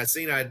notes and I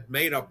seen I'd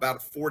made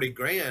about 40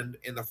 grand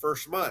in the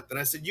first month. And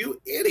I said,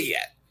 you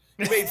idiot.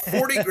 You made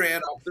 40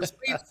 grand off this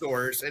lead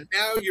source. And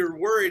now you're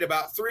worried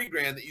about 3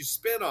 grand that you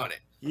spent on it.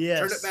 Yes.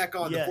 Turn it back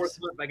on. The fourth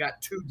month, I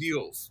got 2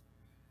 deals.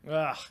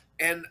 Ugh.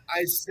 And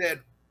I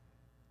said,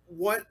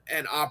 what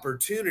an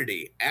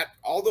opportunity.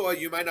 Although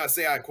you might not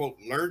say I, quote,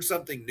 learned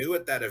something new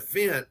at that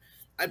event,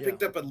 I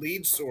picked up a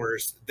lead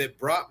source that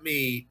brought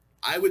me,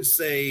 I would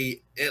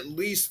say, at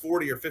least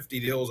 40 or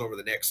 50 deals over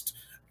the next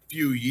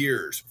few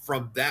years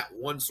from that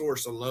one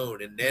source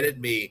alone, and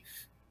netted me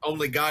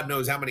only God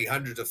knows how many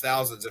hundreds of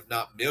thousands, if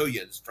not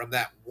millions, from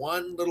that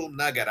one little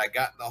nugget I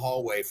got in the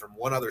hallway from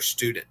one other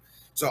student.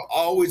 So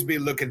always be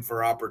looking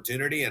for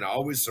opportunity and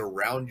always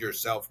surround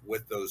yourself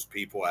with those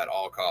people at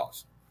all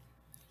costs.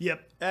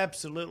 Yep,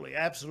 absolutely,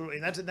 absolutely.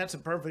 And that's a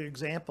perfect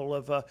example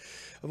of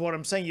what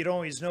I'm saying. You don't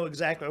always know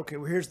exactly, okay,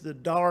 well, here's the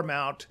dollar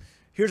amount.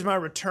 Here's my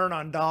return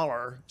on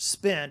dollar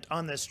spent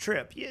on this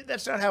trip. Yeah,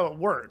 that's not how it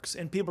works,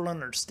 and people don't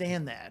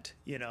understand that.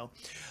 You're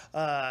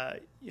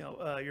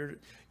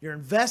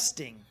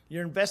investing.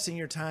 You're investing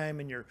your time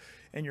and your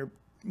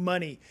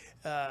money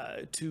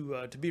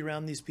to be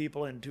around these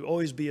people and to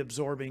always be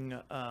absorbing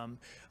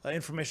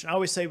information. I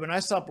always say, when I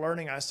stop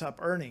learning, I stop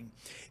earning,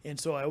 and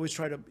so I always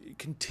try to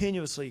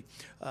continuously,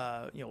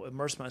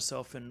 immerse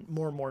myself in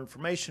more and more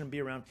information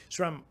and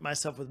surround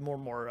myself with more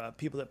and more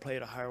people that play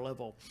at a higher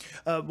level.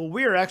 Well,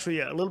 we are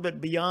actually a little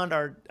bit beyond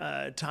our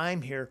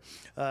time here,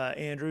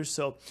 Andrew.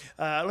 So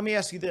let me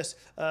ask you this.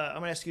 I'm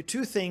going to ask you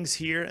 2 things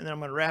here, and then I'm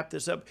going to wrap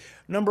this up.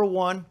 Number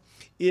one,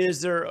 is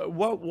there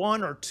what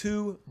 1 or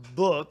 2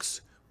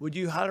 books would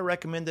you highly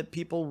recommend that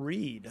people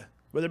read,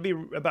 whether it be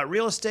about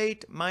real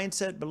estate,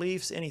 mindset,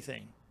 beliefs,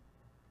 anything?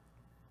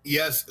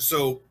 Yes.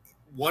 So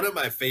one of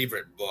my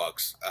favorite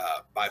books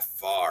by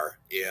far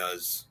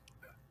is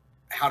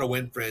How to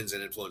Win Friends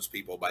and Influence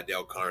People by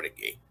Dale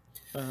Carnegie.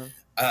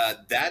 Uh-huh.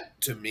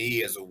 That to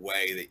me is a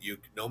way that you,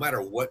 no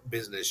matter what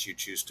business you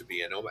choose to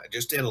be in,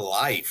 just in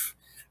life.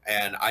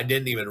 And I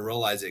didn't even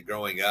realize it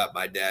growing up.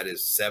 My dad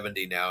is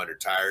 70 now and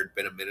retired,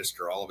 been a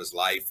minister all of his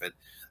life. And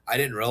I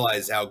didn't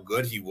realize how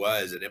good he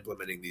was at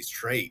implementing these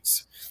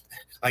traits.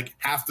 Like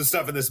half the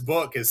stuff in this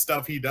book is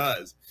stuff he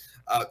does.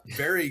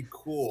 Very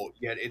cool.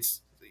 Yet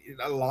it's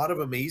a lot of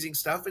amazing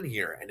stuff in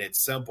here, and it's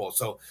simple.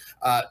 So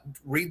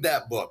read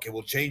that book. It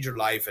will change your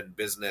life and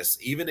business,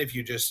 even if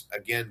you just,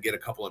 again, get a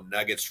couple of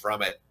nuggets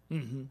from it.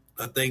 Mm-hmm.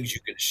 Things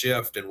you can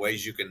shift and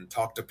ways you can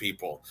talk to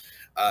people.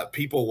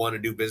 People want to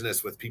do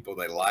business with people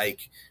they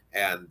like,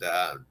 and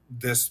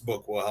this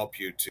book will help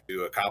you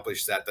to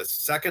accomplish that. The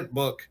second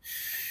book,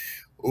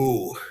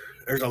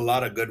 there's a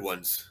lot of good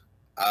ones.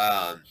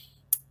 I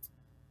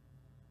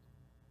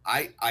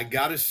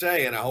gotta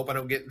say, and I hope I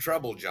don't get in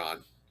trouble, John,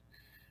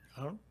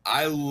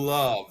 I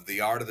love The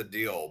Art of the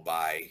Deal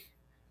by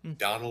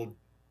Donald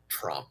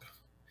Trump.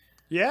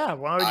 Yeah,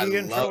 why would you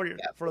get in trouble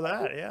for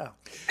that? Yeah.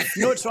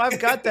 You know what? So I've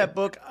got that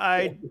book.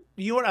 I've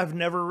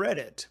never read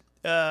it.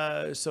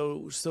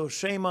 So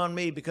shame on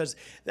me, because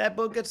that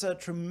book gets a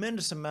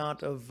tremendous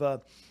amount of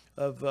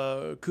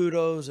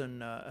kudos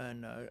and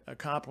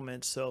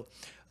compliments. So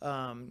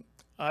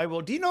I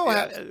will. Do you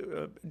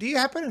know, do you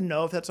happen to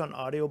know if that's on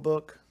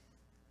audiobook?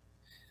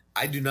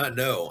 I do not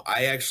know.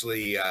 I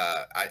actually,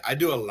 I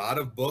do a lot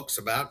of books.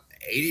 About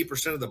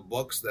 80% of the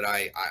books that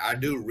I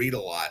do read a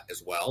lot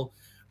as well,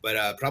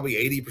 but probably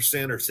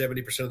 80% or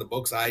 70% of the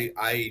books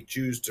I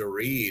choose to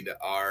read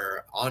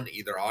are on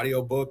either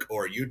audiobook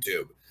or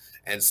YouTube.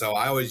 And so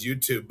I always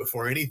YouTube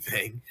before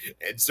anything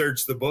and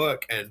search the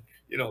book. And,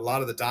 a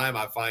lot of the time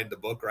I find the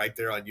book right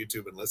there on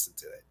YouTube and listen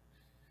to it.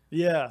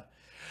 Yeah.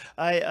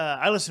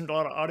 I listen to a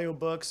lot of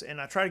audiobooks, and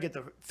I try to get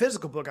the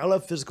physical book. I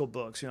love physical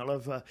books. I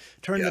love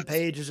turning the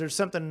pages. There's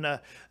something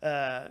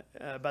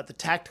about the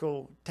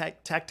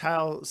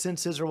tactile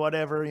senses or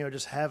whatever,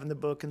 just having the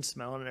book and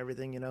smelling and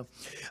everything,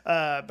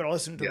 But I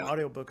listen to an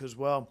audiobook as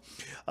well.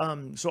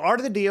 So Art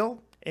of the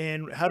Deal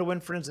and How to Win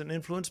Friends and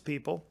Influence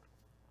People.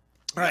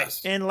 All right.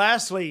 And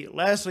lastly,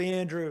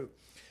 Andrew,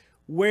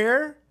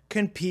 where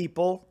can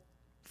people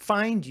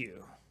find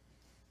you?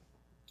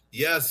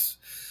 Yes.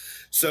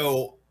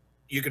 So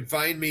you can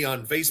find me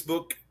on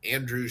Facebook.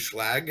 Andrew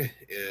Schlag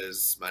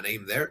is my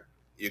name there.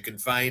 You can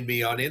find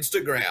me on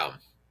Instagram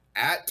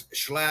at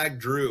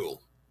SchlagDrew.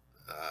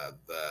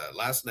 The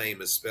last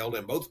name is spelled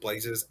in both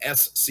places,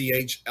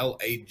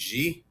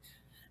 SCHLAG.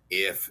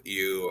 If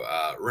you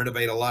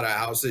renovate a lot of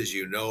houses,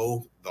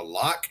 the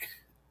lock,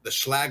 the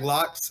Schlag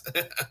locks.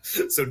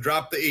 So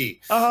drop the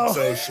E. Oh,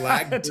 so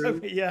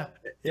SchlagDrew. Yeah.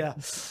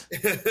 Yes.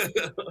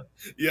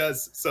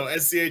 So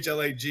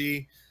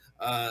SCHLAG.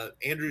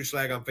 Andrew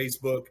Schlag on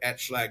Facebook, at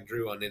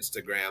SchlagDrew on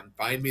Instagram.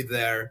 Find me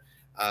there.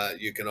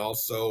 You can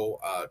also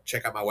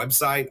check out my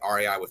website,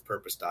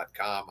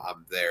 reiwithpurpose.com.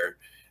 I'm there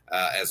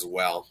as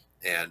well.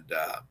 And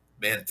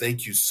man,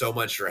 thank you so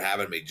much for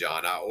having me,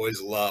 John. I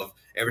always love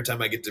every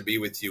time I get to be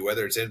with you,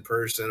 whether it's in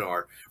person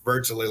or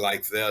virtually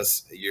like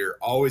this. You're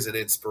always an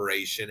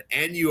inspiration,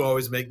 and you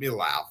always make me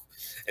laugh.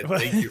 And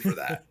thank you for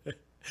that.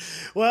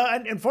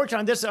 Well,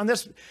 unfortunately, on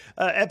this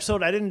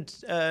episode, I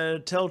didn't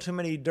tell too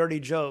many dirty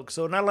jokes,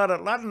 so not a lot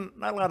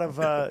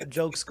of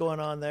jokes going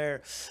on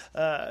there.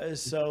 But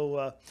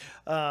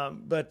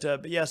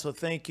yeah. So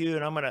thank you,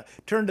 and I'm going to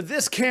turn to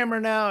this camera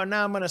now, and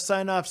now I'm going to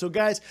sign off. So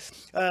guys,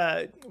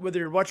 whether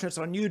you're watching us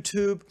on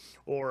YouTube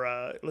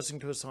or listening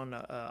to us on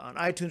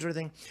iTunes or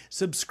anything,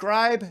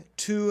 subscribe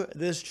to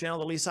this channel,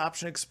 The Lease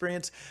Option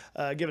Experience.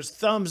 Give us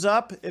thumbs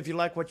up if you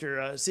like what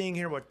you're seeing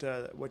here, what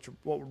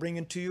we're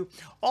bringing to you.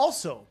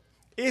 Also,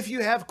 if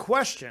you have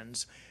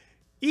questions,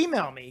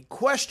 email me,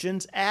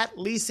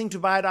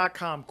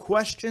 questions@leasingtobuy.com,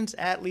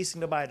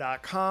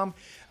 questions@leasingtobuy.com.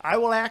 I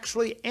will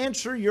actually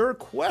answer your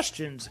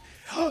questions.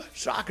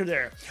 Shocker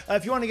there.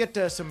 If you want to get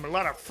a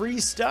lot of free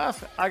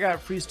stuff, I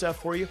got free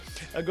stuff for you.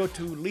 Go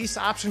to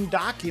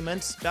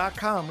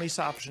leaseoptiondocuments.com,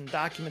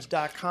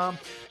 leaseoptiondocuments.com.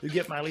 You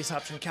get my lease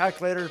option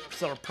calculator,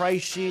 seller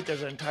price sheet.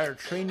 There's an entire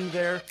training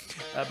there,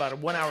 about a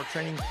 1-hour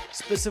training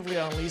specifically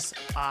on lease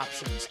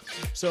options.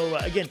 So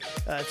again,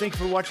 thank you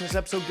for watching this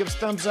episode. Give us a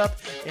thumbs up,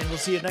 and we'll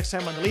see you next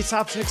time on the Lease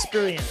Option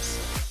Experience.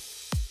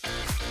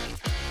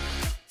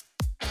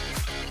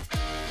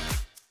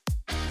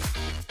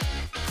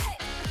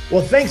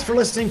 Well, thanks for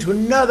listening to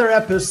another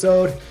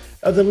episode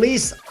of the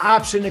Lease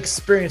Option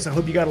Experience. I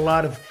hope you got a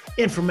lot of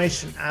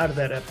information out of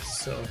that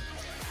episode.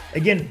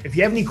 Again, if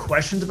you have any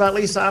questions about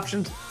lease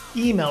options,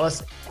 email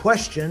us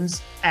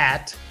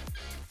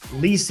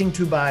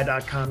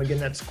questions@leasingtobuy.com. Again,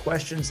 that's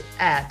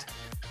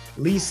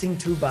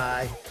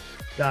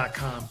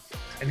questions@leasingtobuy.com.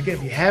 And again,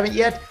 if you haven't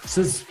yet,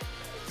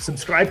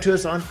 subscribe to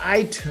us on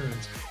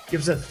iTunes. Give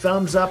us a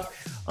thumbs up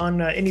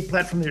on any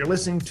platform that you're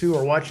listening to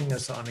or watching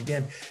us on.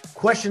 Again,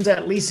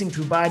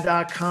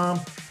 questions@leasingtobuy.com.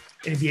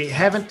 And if you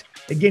haven't,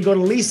 again, go to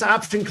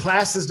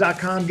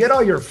leaseoptionclasses.com. Get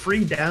all your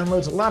free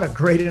downloads, a lot of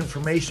great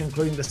information,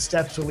 including the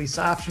steps to lease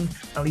option,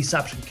 my lease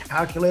option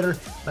calculator,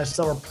 my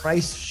seller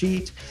price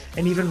sheet,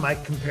 and even my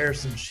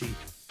comparison sheet.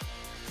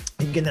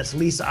 Again, that's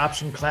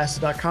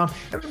leaseoptionclasses.com.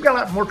 And we've got a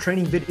lot more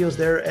training videos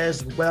there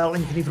as well.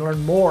 And you can even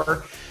learn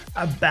more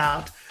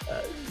about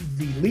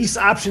the Lease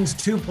Options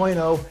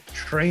 2.0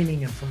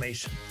 training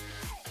information.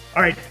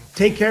 All right,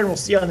 take care, and we'll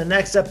see you on the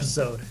next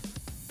episode.